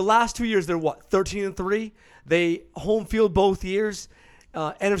 The last 2 years, they're what, 13-3? They home field both years,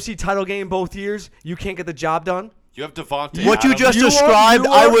 NFC title game both years. You can't get the job done. You have Devontae. What you Adams. just You are- described,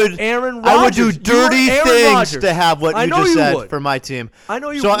 you I are would Aaron I would do Rodgers. You are dirty Aaron things Rodgers. to have what I you know just you said would. for my team. I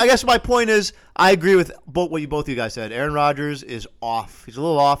know you So would. I guess my point is I agree with what both of you guys said. Aaron Rodgers is off. He's a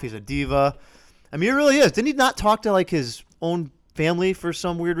little off. He's a diva. I mean, it really is. Didn't he not talk to like his own family for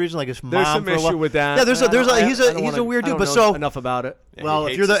some weird reason, like his mom? There's some for a while? issue with that. Yeah, he's a weird dude. But so enough about it. Yeah, well,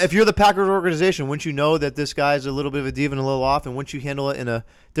 he if hates you're the Packers organization, wouldn't you know that this guy's a little bit of a diva and a little off, and wouldn't you handle it in a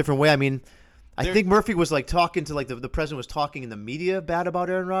different way? I mean, I think Murphy was like talking to like the president was talking in the media bad about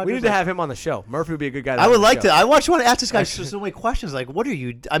Aaron Rodgers. We need to have him on the show. Murphy would be a good guy. I would like to. I want to ask this guy so many questions. Like, what are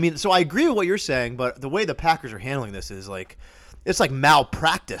you? I mean, so I agree with what you're saying, but the way the Packers are handling this is like, it's like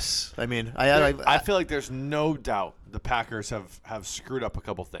malpractice. I mean, I feel like there's no doubt the Packers have screwed up a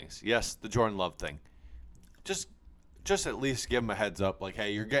couple things. Yes, the Jordan Love thing. Just at least give them a heads up. Like,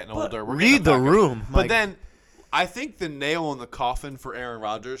 hey, you're getting older. We're read the getting a backup. room. But Like, then I think the nail in the coffin for Aaron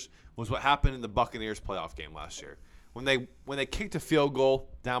Rodgers was what happened in the Buccaneers playoff game last year. When they kicked a field goal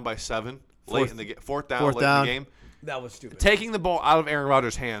down by 7 late in the fourth down in the game. That was stupid. Taking the ball out of Aaron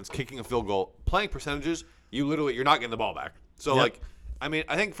Rodgers' hands, kicking a field goal, playing percentages, you're not getting the ball back. So Yep.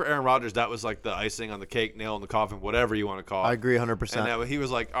 I think for Aaron Rodgers that was like the icing on the cake, nail in the coffin, whatever you want to call it. I agree 100%. And he was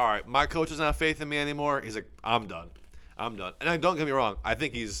like, all right, my coach doesn't have faith in me anymore. He's like, I'm done. And don't get me wrong, I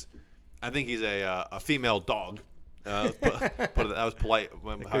think he's a female dog. That was polite.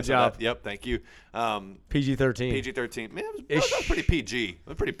 Good job. Yep, thank you. PG-13. PG-13. Man, it was pretty PG. It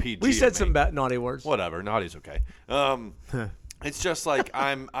was pretty PG. We said of some me. naughty words. Whatever, naughty's okay. It's just like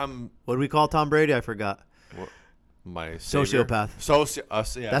I'm what do we call Tom Brady? I forgot. my savior.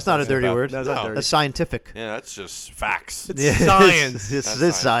 Sociopath. Yeah, That's not a dirty sociopath. word. That's not dirty. That's scientific. Yeah, that's just facts. It's science. It's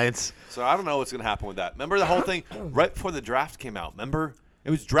That's science. So I don't know what's going to happen with that. Remember the whole thing right before the draft came out? Remember?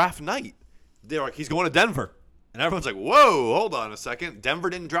 It was draft night. They're like, he's going to Denver. And everyone's like, whoa, hold on a second. Denver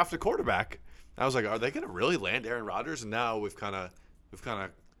didn't draft a quarterback. I was like, are they going to really land Aaron Rodgers? And now we've kind of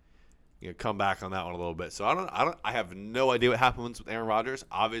come back on that one a little bit. So I have no idea what happens with Aaron Rodgers.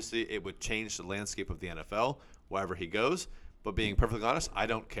 Obviously, it would change the landscape of the NFL wherever he goes. But being perfectly honest, I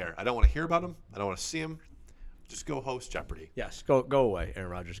don't care. I don't want to hear about him. I don't want to see him. Just go host Jeopardy. Yes, go away, Aaron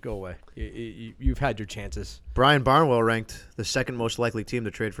Rodgers. Go away. You've had your chances. Brian Barnwell ranked the second most likely team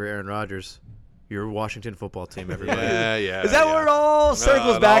to trade for Aaron Rodgers. Your Washington football team, everybody. Yeah. Is that where it all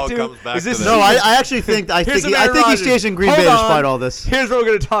circles it back all to? comes back Is to this that. No, I actually think Here's some he Aaron Rodgers. stays in Green Hold Bay on. despite all this. Here's what we're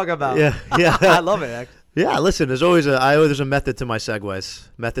going to talk about. Yeah. I love it, actually. Yeah, listen, there's always there's a method to my segues.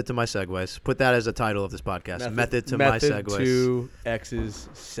 Put that as the title of this podcast. Method to my segues. Method to X's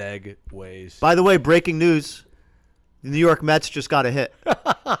segues. By the way, breaking news: the New York Mets just got a hit.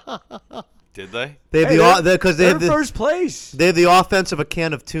 Did they? They have they're in first place. they have the offense of a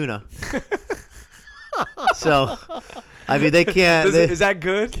can of tuna. So, I mean, they can't. Is that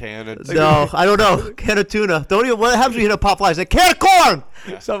good? Canada. No, I don't know. Can of tuna. Don't even. What happens when you hit a pop flies? Like can of corn.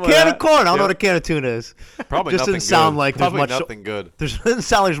 Something like Can that. of corn. I don't know what a can of tuna is. Probably just nothing didn't sound good. like there's Probably much. nothing good. There doesn't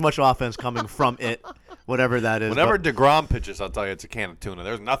sound like there's much offense coming from it, whatever that is. Whenever but- DeGrom pitches, I'll tell you it's a can of tuna.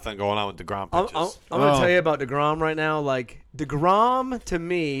 There's nothing going on with DeGrom I'm pitches. going to tell you about DeGrom right now. Like, DeGrom, to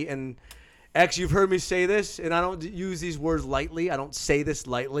me, and X, you've heard me say this, and I don't use these words lightly. I don't say this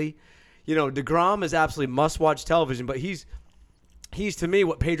lightly. You know, DeGrom is absolutely must-watch television, but he's to me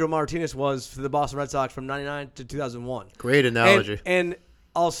what Pedro Martinez was for the Boston Red Sox from 99 to 2001. Great analogy. And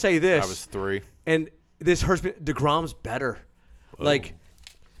I'll say this. I was 3. And this hurts me. DeGrom's better. Like,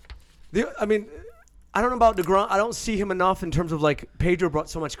 I mean, I don't know about DeGrom. I don't see him enough in terms of, like, Pedro brought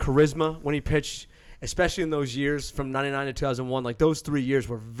so much charisma when he pitched, especially in those years from 99 to 2001. Like, those 3 years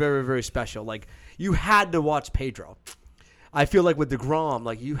were very, very special. Like, you had to watch Pedro. I feel like with DeGrom,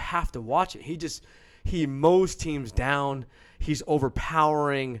 like, you have to watch it. He mows teams down. He's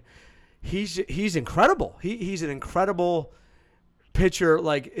overpowering. He's incredible. He's an incredible pitcher.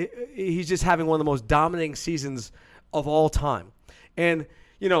 Like, he's just having one of the most dominating seasons of all time. And,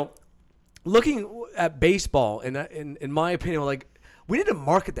 you know, looking at baseball, in my opinion, like, we need to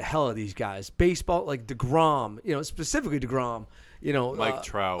market the hell out of these guys. Baseball, like DeGrom, you know, specifically DeGrom, you know. Mike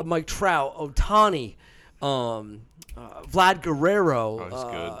Trout, Ohtani, Vlad Guerrero, he's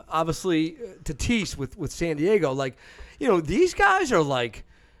good. obviously Tatis with San Diego. Like, you know, these guys are like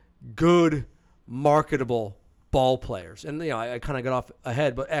good, marketable ball players. And, you know, I kind of got off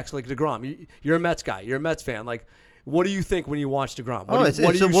ahead, but X, like DeGrom, you're a Mets guy. You're a Mets fan. Like, what do you think when you watch DeGrom?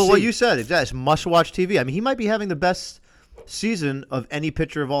 What you said. It's must-watch TV. I mean, he might be having the best season of any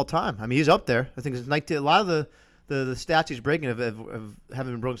pitcher of all time. I mean, he's up there. I think it's 19, a lot of the stats he's breaking haven't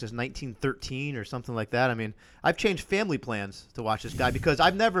been broken since 1913 or something like that. I mean, I've changed family plans to watch this guy because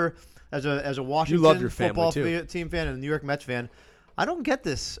I've never, as a Washington love your football family, team fan and a New York Mets fan, I don't get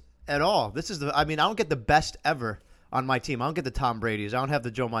this at all. I don't get the best ever on my team. I don't get the Tom Brady's. I don't have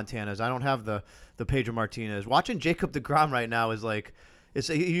the Joe Montanas. I don't have the Pedro Martinez. Watching Jacob DeGrom right now is like,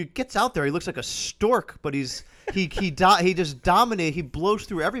 He gets out there. He looks like a stork, but he just dominates. He blows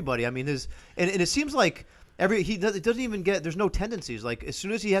through everybody. I mean, and it seems like it doesn't even get. There's no tendencies. Like as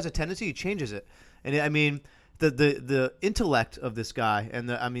soon as he has a tendency, he changes it. And I mean, the intellect of this guy and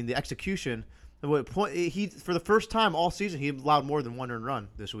the execution. For the first time all season, he allowed more than 1 earned run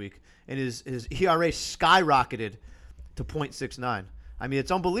this week, and his ERA skyrocketed to .69. I mean,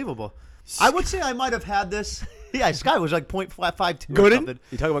 it's unbelievable. I would say I might have had this. Yeah, Sky was like .552 or something.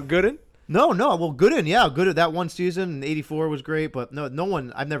 You talking about Gooden? No. Well, Gooden, yeah, Gooden. That one season, '84 was great, but no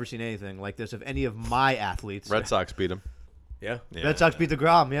one. I've never seen anything like this of any of my athletes. Red Sox beat him. Yeah. Red Sox beat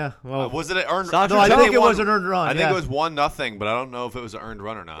DeGrom. Yeah. Well, was it an earned? No, I think it was an earned run. I think it was 1-0, but I don't know if it was an earned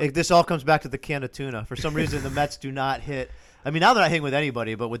run or not. This all comes back to the can of tuna. For some reason, the Mets do not hit. I mean, now they're not hitting with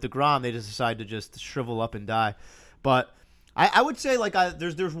anybody, but with DeGrom, they just decide to just shrivel up and die. But I would say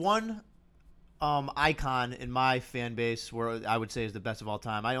there's one icon in my fan base where I would say is the best of all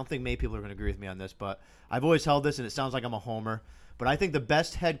time. I don't think many people are going to agree with me on this, but I've always held this, and it sounds like I'm a homer. But I think the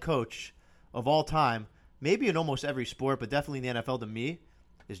best head coach of all time, maybe in almost every sport, but definitely in the NFL to me,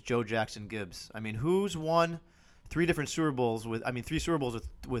 is Joe Jackson Gibbs. I mean, who's won 3 Super Bowls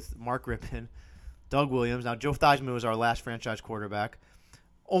with Mark Rippon, Doug Williams. Now, Joe Theismann was our last franchise quarterback.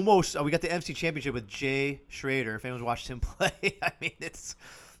 Almost, we got the NFC Championship with Jay Schrader. If anyone's watched him play, I mean, it's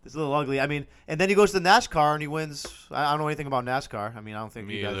a little ugly. I mean, and then he goes to NASCAR and he wins. I don't know anything about NASCAR. I mean, I don't think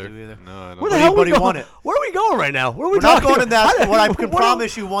you guys do either. No, I don't. Where the hell But he won it. Where are we going right now? Where are we We're not talking going to about? NASCAR. What I can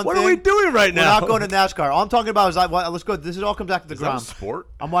promise you one what thing. What are we doing right now? We're not going to NASCAR. All I'm talking about is let's go. This all comes back to the Is that a ground. sport?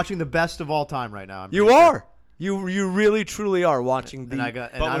 I'm watching the best of all time right now. You are. You really truly are watching the.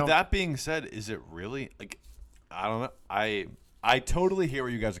 But with that being said, is it really like? I don't know. I totally hear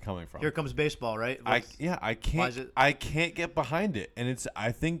where you guys are coming from. Here comes baseball, right? I can't get behind it, and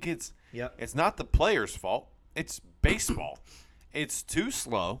I think it's Yep. It's not the player's fault. It's baseball. It's too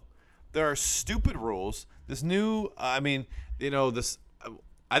slow. There are stupid rules. This new, I think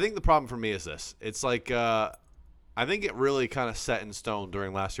the problem for me is this. It's like, I think it really kind of set in stone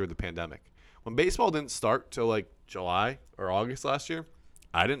during last year with the pandemic. When baseball didn't start till like July or August last year,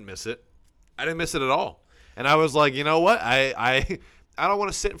 I didn't miss it. I didn't miss it at all. And I was like, you know what? I don't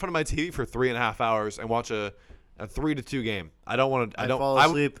want to sit in front of my TV for 3.5 hours and watch a 3-2 game. I don't want to. fall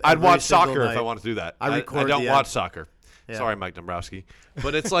asleep I'd every watch single soccer night. if I want to do that. I don't watch soccer. Yeah. Sorry, Mike Dombrowski,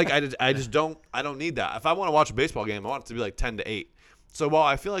 but it's like I just don't. I don't need that. If I want to watch a baseball game, I want it to be like 10-8. So while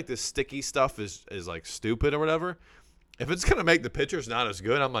I feel like this sticky stuff is like stupid or whatever, if it's gonna make the pitchers not as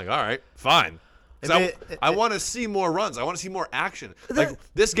good, I'm like, all right, fine. I want to see more runs. I want to see more action. Like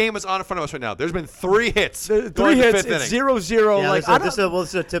this game is on in front of us right now. There's been 3 hits. 3 hits. It's 0-0. Yeah, like this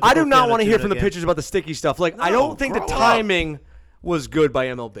is a typical I do not want to hear Canatuna from the game. pitchers about the sticky stuff. Like I don't think the grow up. timing was good by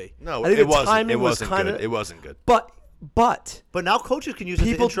MLB. No, I think it the wasn't. timing It wasn't was good. It wasn't good. But But now coaches can use it to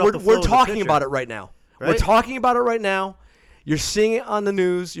people, interrupt the flow we're of the talking pitcher. about it right now. We're Right? talking about it right now. You're seeing it on the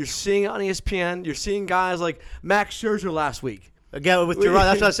news. You're seeing it on ESPN. You're seeing guys like Max Scherzer last week. Again, with Girardi,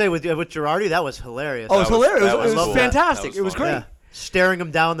 that's what I say with Girardi. That was hilarious. Oh, it was hilarious. that It was was cool. fantastic. That was It was fun. great. Yeah. Staring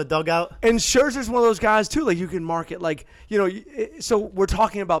him down the dugout. And Scherzer's one of those guys too. Like you can market, like so we're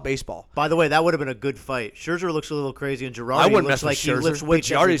talking about baseball. By the way, that would have been a good fight. Scherzer looks a little crazy, and Girardi I wouldn't looks mess with like he Scherzer. lifts weights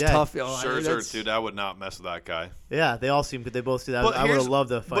But every Girardi's day. tough. Scherzer, dude, I would not mess with that guy. Yeah, they all seem good. They both do that. I would here's- have loved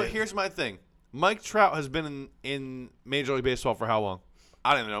the fight. But here's my thing. Mike Trout has been in Major League Baseball for how long?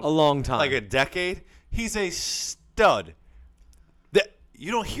 I don't even know. A long time. Like a decade. He's a stud. That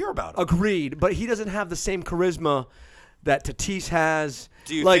you don't hear about him. Agreed, but he doesn't have the same charisma that Tatis has.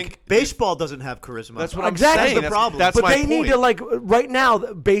 Do you like, think Baseball doesn't have charisma. That's what I'm Exactly. saying. That's the problem. That's but my they need point. to right now.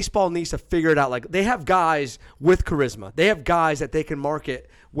 Baseball needs to figure it out. Like they have guys with charisma. They have guys that they can market.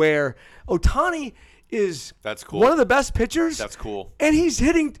 Where Ohtani is That's cool. one of the best pitchers. That's cool. And he's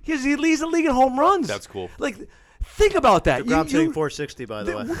hitting. He leads the league in home runs. That's cool. Like think about that. DeGrom's hitting 460, by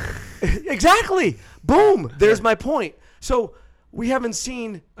the way. Exactly. Boom. There's my point. So we haven't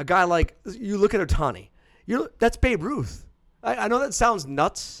seen a guy like you. Look at Ohtani. That's Babe Ruth. I know that sounds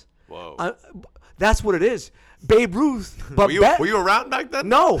nuts. Whoa. That's what it is. Babe Ruth. But were you around back then?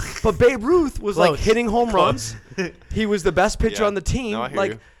 No, but Babe Ruth was like Close. hitting home runs. He was the best pitcher Yeah. on the team. No, I hear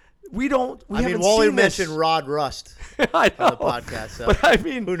like you. we haven't Wally seen mentioned this. Rod Rust I know. on the podcast. So But I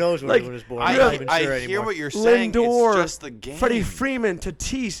mean, who knows when like, he was born? I, I'm not even I sure hear anymore. what you're saying. Lindor, It's just the game. Freddie Freeman,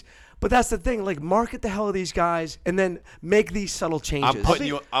 Tatis. But that's the thing. Like, market the hell of these guys, and then make these subtle changes. I'm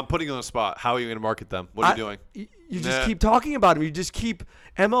putting you on the spot. How are you going to market them? What are you doing? You just Nah. keep talking about them. You just keep.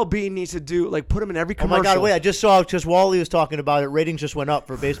 MLB needs to do put them in every Oh commercial. my God! Wait, I just saw because Wally was talking about it. Ratings just went up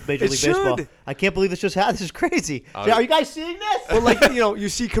for Major League Baseball. should. I can't believe this just happened. This is crazy. Are you guys seeing this? Well, you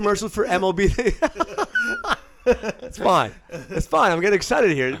see commercials for MLB. It's fine. It's fine. I'm getting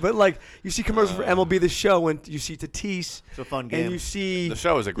excited here. But like, you see commercials for MLB The Show, and you see Tatis. It's a fun game. And you see The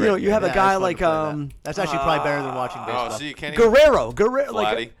Show is a great You game. have a Yeah, guy it's fun like to play that. That's actually probably better than watching baseball. Oh, so you can't even. Guerrero, Vladdy.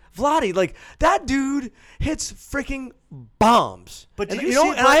 like Vladdy, like that dude hits freaking bombs. But did and, you know, see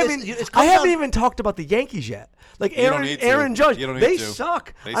and what I it's- haven't, it's I come haven't down- even talked about the Yankees yet. Like You don't need to. Aaron Judge, You don't need they to.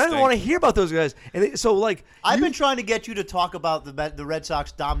 suck. They I don't stink. want to hear about those guys. And so like, I've been trying to get you to talk about the Red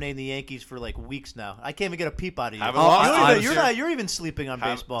Sox dominating the Yankees for like weeks now. I can't even get a peep out of you. Haven't lost You're, yet even, this you're year. not. You're even sleeping on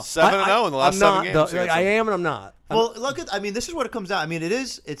baseball. 7-0 in the last I'm 7 not, games. though. Like, I am and I'm not. Well, look at. I mean, this is what it comes down. I mean,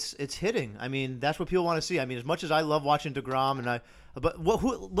 it's hitting. I mean, that's what people want to see. I mean, as much as I love watching DeGrom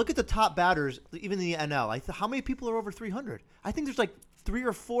look at the top batters, even in the NL. How many people are over 300? I think there's like 3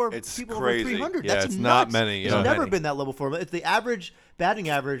 or 4 It's people crazy. over 300. Yeah, That's it's nuts. not many. It's Not never many. been that level before. It's the average batting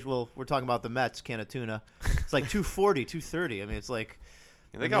average. Well, we're talking about the Mets, can of tuna. It's like 240, 230. I mean, it's like.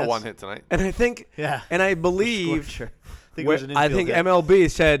 They got one hit tonight. And I think, Yeah. and I believe, Scorcher. I think, I think MLB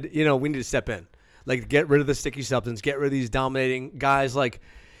said, we need to step in, like get rid of the sticky substance, get rid of these dominating guys, like,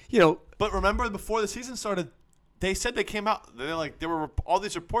 But remember, before the season started, they said they came out. There were all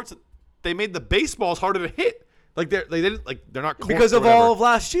these reports that they made the baseballs harder to hit. Like they're not corked because or of whatever. all of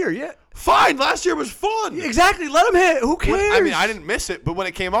last year. Yeah, Fine, last year was fun. exactly. Let them hit. Who cares? I mean, I didn't miss it, but when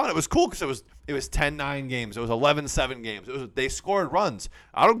it came on, it was cool because it was 10-9 games. It was 11-7 games. They scored runs.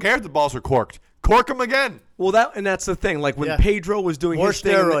 I don't care if the balls are corked. Cork them again. Well, that's the thing. Like when Yeah. Pedro was doing More his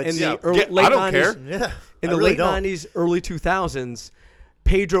thing in steroids. the Yeah. early, late I don't 90s, care. Yeah. in I the really late don't. 90s, early 2000s,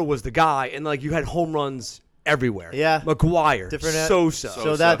 Pedro was the guy, and like you had home runs everywhere. Yeah. McGuire, Different Sosa,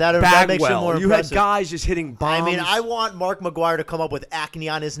 So that makes him more Bagwell. You had impressive. guys just hitting bombs. I mean, I want Mark McGuire to come up with acne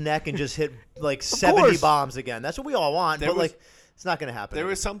on his neck and just hit like 70 course. bombs again. That's what we all want. But like, it's not going to happen. There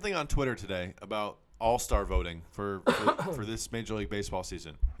was something on Twitter today about all-star voting for this Major League Baseball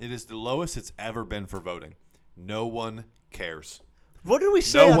season. It is the lowest it's ever been for voting. No one cares. What did we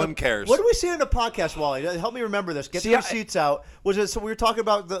say? No on one the, cares. What did we say on the podcast, Wally? Help me remember this. Get See, the I- receipts out. Was it? So we were talking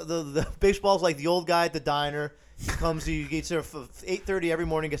about the baseball's like the old guy at the diner. He comes, he gets there for 8:30 every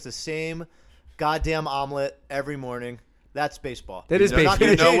morning, gets the same goddamn omelet every morning. That's baseball. That is They're not baseball. gonna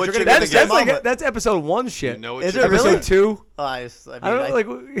change. You know what You're you're gonna gonna get that's the same like omelet. that's episode 1 shit. You know what Is you're it gonna really? Episode 2. I mean, I don't know, like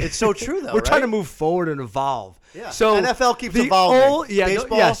it's so true though. We're trying right? to move forward and evolve. Yeah. So NFL keeps the evolving. old- yeah, no,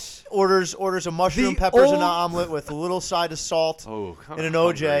 Baseball yes. orders a mushroom The peppers in an old- omelet with a little side of salt Oh, kinda and an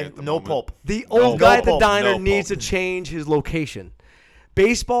hungry OJ, at the no moment. pulp. The No old guy at the pulp. diner No needs to pulp. change his location.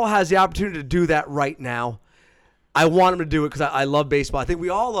 Baseball has the opportunity to do that right now. I want him to do it because I love baseball. I think we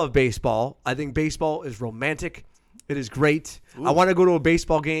all love baseball. I think baseball is romantic. It is great. I want to go to a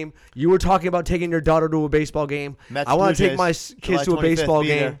baseball game. You were talking about taking your daughter to a baseball game. Mets, I want Blue to take Jays, my kids to a July 25th, baseball be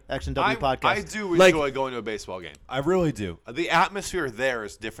game. there. X&W podcast. I do Like- enjoy going to a baseball game. I really do. The atmosphere there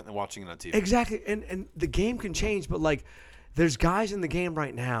is different than watching it on TV. Exactly. And the game can change, but like there's guys in the game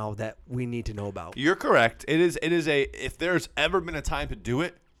right now that we need to know about. You're correct. It is if there's ever been a time to do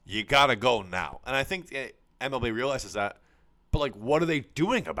it, you gotta go now. And I think MLB realizes that. But like, what are they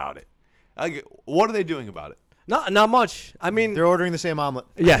doing about it? Like, what are they doing about it? Not much. I mean, They're ordering the same omelet.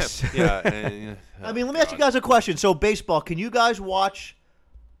 yes. Yeah. I mean, let me ask you guys a question. So, baseball, can you guys watch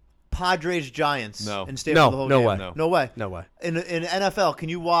Padres Giants No. and stay No, for the whole no game? way. No. No way. No way. In NFL, can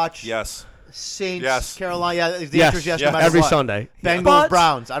you watch Yes. Saints, Yes. Carolina? Yeah, the Yes. answer is yes, Yes. no matter Every what. Sunday. Bengals, But-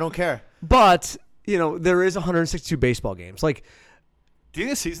 Browns. I don't care. But, there is 162 baseball games. Like, Do you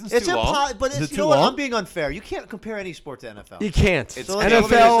think the season's It's too long? but Is it's, it you too know what? long? I'm being unfair. You can't compare any sport to NFL. you can't. It's So killing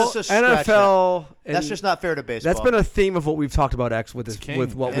me. Let's just scratch NFL. That's and just not fair to baseball. That's been a theme of what we've talked about, X, with king.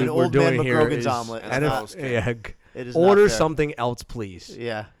 with what And we're old man doing here. McGrogan's is omelet. And It's if- not- yeah, it is not order fair. something else, please.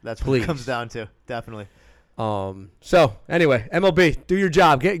 Yeah, that's what Please. it comes down to. Definitely. So anyway, MLB, do your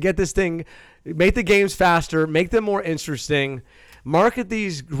job. Get this thing, make the games faster, make them more interesting. Market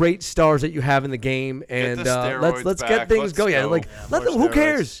these great stars that you have in the game, and the steroids let's back. get things Let's going. Yeah, go. like let more them. Who steroids.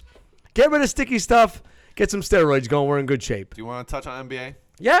 cares? Get rid of sticky stuff. Get some steroids going. We're in good shape. Do you want to touch on NBA?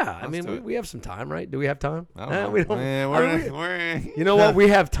 Yeah, I Let's mean do it. we have some time, right? Do we have time? I don't know. We don't. You know We're what? We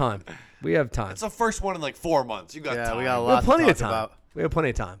have time. We have time. It's the first one in like 4 months. You got Yeah, time. we got a We lot have plenty to of talk time. about. We have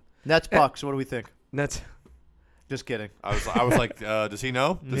plenty of time. Nets Bucks. What do we think? That's Just kidding. I was like, does he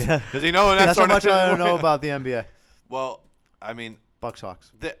know? Does, Yeah. does he know? when That's how starting much I to- don't know about the NBA. Well, I mean, Bucks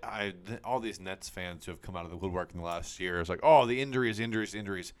Hawks. all these Nets fans who have come out of the woodwork in the last year is like, oh, the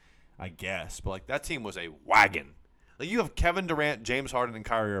injuries. I guess, but like that team was a wagon. Like you have Kevin Durant, James Harden, and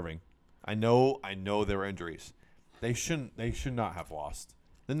Kyrie Irving. I know there were injuries. They should not have lost.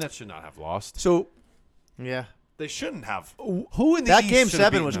 The Nets should not have lost. so. Yeah. They shouldn't have. Who in the That East game should have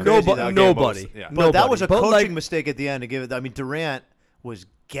 7 beaten was them? crazy, Nobody. that game Nobody. was- yeah. But that was a But, coaching like, mistake at the end to give it. I mean, Durant was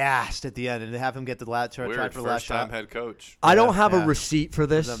gassed at the end, and to have him get the last try Weird, for the last first-time shot. head coach. I don't have yeah. a receipt for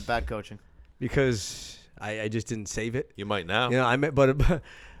this Bad coaching. because I just didn't save it. You might now. You know, but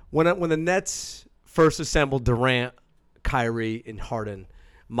when the Nets first assembled Durant, Kyrie, and Harden,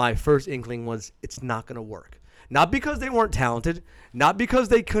 my first inkling was it's not going to work. Not because they weren't talented, not because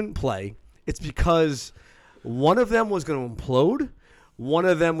they couldn't play. It's because one of them was going to implode, one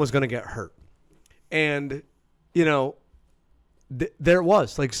of them was going to get hurt. And, you know, there it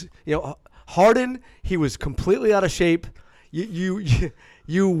was. Like, you know, Harden, he was completely out of shape.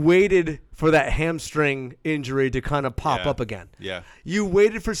 You waited for that hamstring injury to kind of pop up again. Yeah. You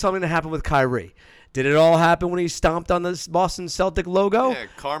waited for something to happen with Kyrie. Did it all happen when he stomped on the Boston Celtic logo? Yeah,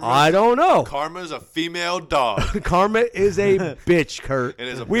 karma. I don't know. Karma's a female dog. Karma is a bitch, Kurt. It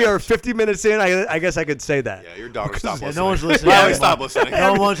is a we are bitch. 50 minutes in. I guess I could say that. Yeah, your daughter stopped Yeah, listening. no one's listening. Well, stop listening.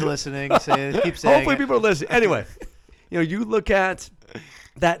 No one's listening. Keep saying Hopefully it. people are listening. Anyway, you know, you look at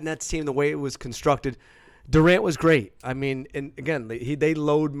that Nets team, the way it was constructed. Durant was great. I mean, and again, they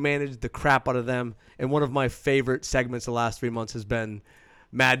load managed the crap out of them. And one of my favorite segments the last 3 months has been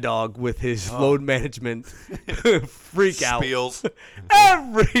Mad Dog with his load management freak out. Spiels.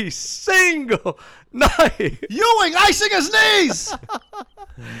 Every single night. Ewing icing his knees.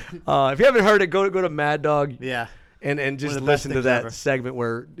 If you haven't heard it, go to Mad Dog Yeah. and One just of the best listen to things that ever. segment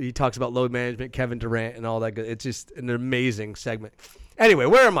where he talks about load management, Kevin Durant, and all that good. It's just an amazing segment. Anyway,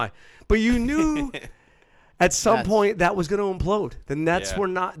 where am I? But you knew at some Nets. point that was going to implode. The Nets Yeah. were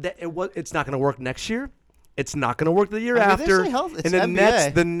not. It's not going to work next year. It's not going to work the year I mean, they after. say health- it's and the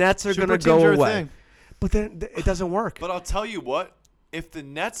NBA. Nets are Super going to teams go are a away. thing. But then it doesn't work. But I'll tell you what, if the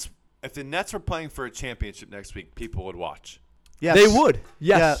Nets were playing for a championship next week, people would watch. Yes. They would.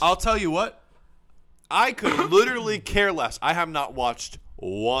 Yes. Yeah. I'll tell you what, I could literally care less. I have not watched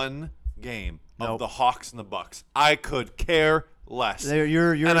one game of Nope. the Hawks and the Bucks. I could care less.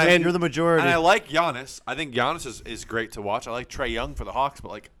 You're And the majority. And I like Giannis. I think Giannis is great to watch. I like Trae Young for the Hawks, but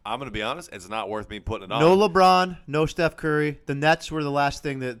like I'm gonna be honest, it's not worth me putting it on. No LeBron, no Steph Curry. The Nets were the last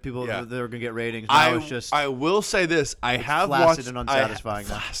thing that people Yeah. they were gonna get ratings. Now it's just I will say this: I have flaccid watched and unsatisfying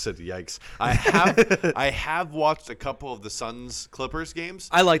now. Flaccid, yikes! I have watched a couple of the Suns Clippers games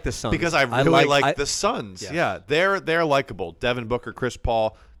I like the Suns because I really like the Suns. Yeah. Yeah, they're likable. Devin Booker, Chris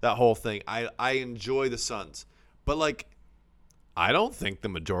Paul, that whole thing. I enjoy the Suns, but like I don't think the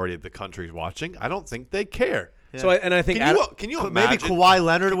majority of the country's watching. I don't think they care. So I think Can you maybe imagine? Kawhi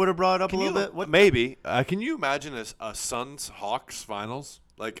Leonard would have brought it up a Can little you- bit. What? Maybe. Can you imagine a Suns Hawks finals?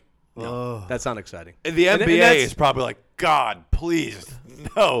 Like Oh. that's not exciting. the And NBA that's- is probably like, God, please,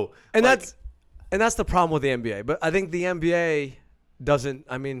 no. And Like, that's the problem with the NBA. But I think the NBA doesn't.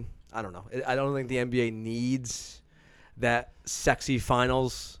 I mean, I don't know. I don't think the NBA needs that sexy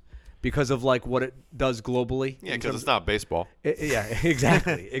finals because of like what it does globally. yeah, in because terms- it's not baseball. Yeah,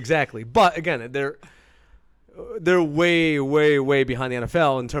 exactly. But again, they're way behind the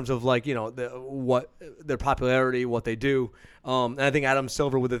NFL in terms of like what their popularity, what they do. And I think Adam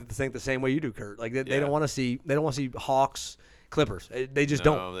Silver would think the same way you do, Kurt. Like they Yeah. don't want to see Hawks, Clippers. They just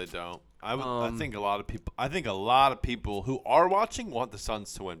No, don't. they don't. I think a lot of people who are watching want the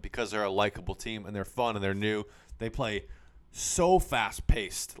Suns to win because they're a likable team and they're fun and they're new. They play so fast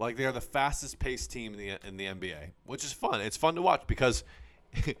paced. Like they are the fastest paced team in the NBA, which is fun. It's fun to watch because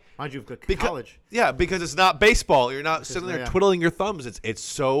Mind you, Because- college. Yeah, because it's not baseball. You're not sitting there yeah. twiddling your thumbs. It's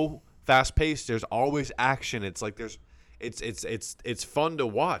so fast paced. There's always action. It's like it's fun to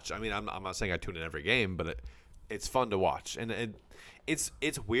watch. I mean, I'm not saying I tune in every game, but it's fun to watch. And it's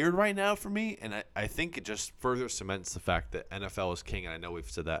weird right now for me, and I think it just further cements the fact that NFL is king, and I know we've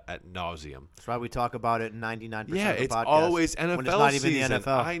said that ad nauseum. That's why we talk about it 99% Yeah, of the it's podcast. always NFL when it's not season. even the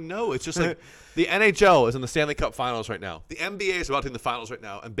NFL. I know. It's just like the NHL is in the Stanley Cup Finals right now. The NBA is about to be in the finals right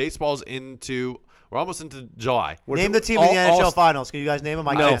now, and baseball's we're almost into July. Name the team in the NHL Finals. Can you guys name them?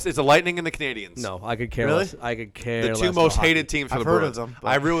 I No, can't. it's the Lightning and the Canadians. No, I could care Really? less. I could care The less two about most hockey. hated teams for I've the heard of Bruins. them, but-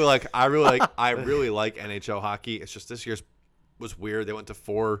 I really like NHL hockey. It's just this year's was weird. They went to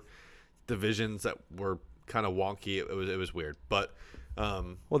 4 divisions that were kind of wonky. It was weird, but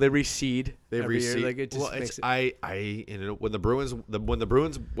Well, they reseed. they every year. reseed. Like it just Well, makes it's when the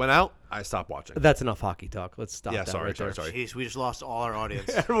Bruins went out, I stopped watching. That's enough hockey talk. Let's stop. Yeah, that sorry. right there. Jeez, we just lost all our audience.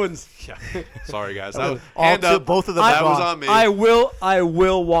 Everyone's. Yeah, sorry guys. All Hand two- up. both of them That are was gone. on me. I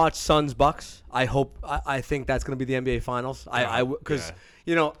will watch Suns Bucks. I hope. I think that's going to be the NBA Finals. Because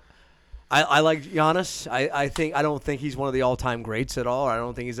Yeah. I like Giannis. I don't think he's one of the all-time greats at all. I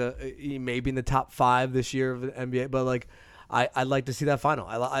don't think he may be in the top 5 this year of the NBA. But like, I'd like to see that final.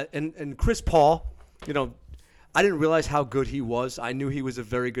 And Chris Paul, I didn't realize how good he was. I knew he was a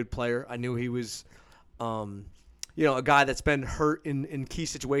very good player. I knew he was a guy that's been hurt in key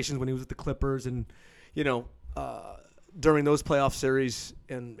situations when he was with the Clippers and, during those playoff series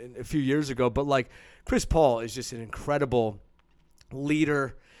and a few years ago. But, like, Chris Paul is just an incredible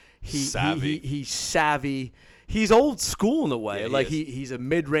leader. Savvy. He's savvy. He's old school in a way. Yeah, he like, is. he's a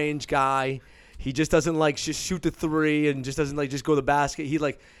mid-range guy. He just doesn't, like, just shoot the three and just doesn't, like, just go to the basket.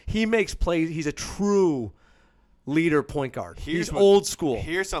 He makes plays. He's a true leader point guard. He's old school.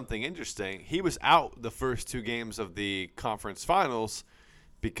 Here's something interesting. He was out the first 2 games of the conference finals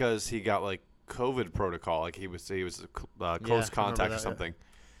because he got like COVID protocol. Like he was close I contact remember or that, something.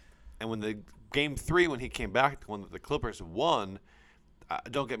 And when the game 3, when he came back, when the Clippers won,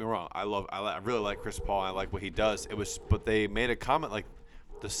 don't get me wrong. I really like Chris Paul. I like what he does. But they made a comment like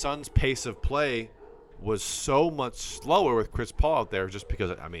the Suns' pace of play was so much slower with Chris Paul out there, just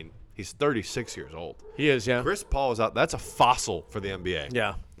because he's 36 years old. He is, yeah. Chris Paul is out. That's a fossil for the NBA.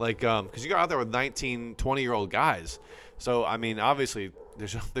 Yeah. Like, because you go out there with 19, 20-year-old guys. So, obviously,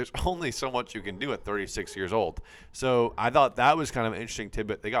 there's only so much you can do at 36 years old. So, I thought that was kind of an interesting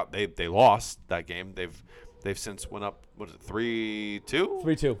tidbit. They lost that game. They've since went up, 3-2?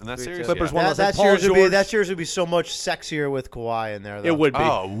 3-2. In that series? Clippers Yeah. won. That Paul series would be so much sexier with Kawhi in there. Though. It would be.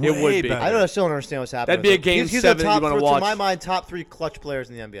 Oh, it way would be. better. I still don't understand what's happening. That'd be a with him. game He's 7 that you top, wanna to watch. my mind, top 3 clutch players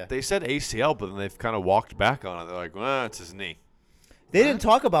in the NBA. They said ACL, but then they've kind of walked back on it. They're like, well, it's his knee. They didn't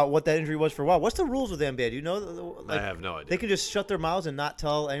talk about what that injury was for a while. What's the rules with the NBA? Do you know? I have no idea. They can just shut their mouths and not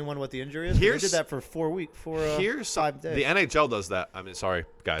tell anyone what the injury is. They did that for 4 weeks. Here's 5 days. The NHL does that. Sorry,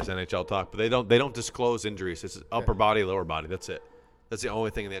 guys, NHL talk, but they don't disclose injuries. It's upper body, lower body. That's it. That's the only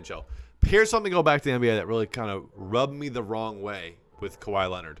thing in the NHL. Here's something to go back to the NBA that really kind of rubbed me the wrong way with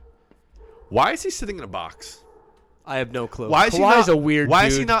Kawhi Leonard. Why is he sitting in a box? I have no clue. Why is he Kawhi's not, a weird Why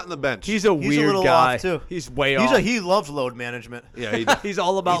dude. is he not in the bench? He's a He's weird a little guy. off too. He's way off. He loves load management. yeah, He's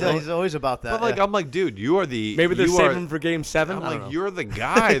all about He's always about that. but like yeah. I'm like, dude, you are the maybe they're you saving are, him for game 7. I'm I don't like, know. you're the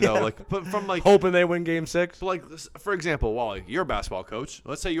guy though. Like, but from like Hoping they win game 6. But like, for example, Wally, you're a basketball coach.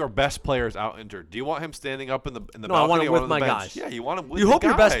 Let's say your best player is out injured. Do you want him standing up in the No, I want balcony him or with on my the bench? guys. Yeah, you want him with You the hope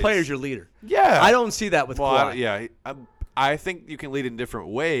your best guys. player is your leader. Yeah. I don't see that with Kawhi. I think you can lead in different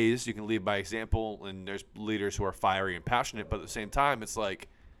ways. You can lead by example, and there's leaders who are fiery and passionate. But at the same time, it's like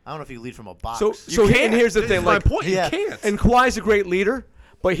I don't know if you lead from a box. So you can't. and here's the This thing, is my like, point. yeah. You can't. and Kawhi's a great leader,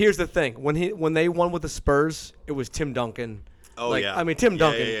 but here's the thing: when they won with the Spurs, it was Tim Duncan. Oh, yeah. Tim Yeah,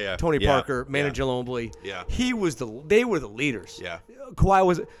 Duncan, yeah. Tony Yeah, Parker, Manu yeah. Ginobili. Yeah. They were the leaders. Yeah. Kawhi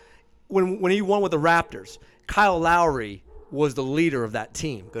was when he won with the Raptors. Kyle Lowry was the leader of that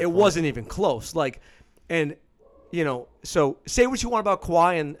team. It wasn't even close. So say what you want about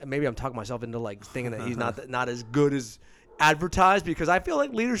Kawhi, and maybe I'm talking myself into like thinking that he's not as good as advertised, because I feel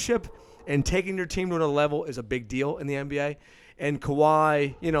like leadership and taking your team to another level is a big deal in the NBA. And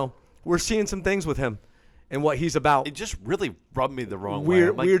Kawhi, we're seeing some things with him and what he's about. it just really rubbed me the wrong Weird- way.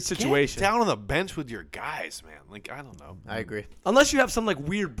 I'm like, weird get situation. down on the bench with your guys, man. Like, I don't know. I agree. Unless you have some like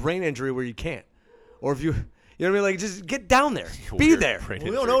weird brain injury where you can't, or if you know what I mean, like just get down there, be Weird there. brain We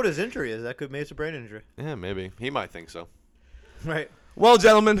don't injury. know what his injury is. That could make it a brain injury. Yeah, maybe he might think so. Right. Well,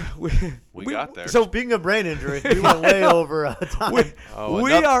 gentlemen, We got there. So Speaking of brain injury, we went way over time. we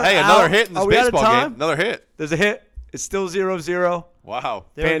another, are hey, another out. hit in this Are we out of baseball time? game. Another hit. There's a hit. It's still 0-0. Wow.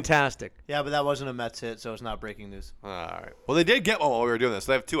 Fantastic. Yeah, but that wasn't a Mets hit, so it's not breaking news. All right. Well, they did get one while we were doing this.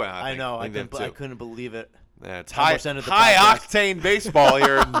 They have 2. I know. I think they have couldn't, I 2. couldn't believe it. Yeah, it's Almost ended the high podcast. octane baseball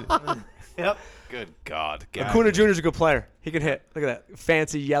here. Yep. Good God. Acuna Jr. is a good player. He can hit. Look at that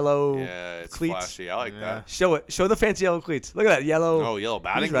fancy yellow Yeah, it's cleats. flashy. I like that. Show it. Show the fancy yellow cleats. Look at that yellow. Oh, yellow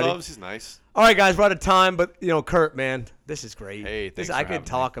batting He's ready. gloves. He's nice. All right, guys, we're out of time, but Kurt, man, this is great. Hey, this, thanks I for could having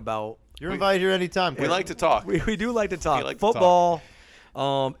talk about. You're invited here anytime. We like to talk. We do like to talk like to football.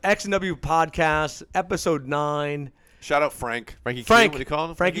 X&W podcast, episode 9. Shout out Frank. Frankie Frank. Q. What do you call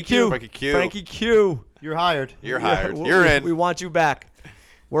him? Frankie Q. Frankie Q. Frankie Q. You're hired. You're hired. Yeah, You're in. We want you back.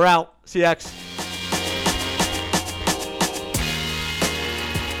 We're out. CX.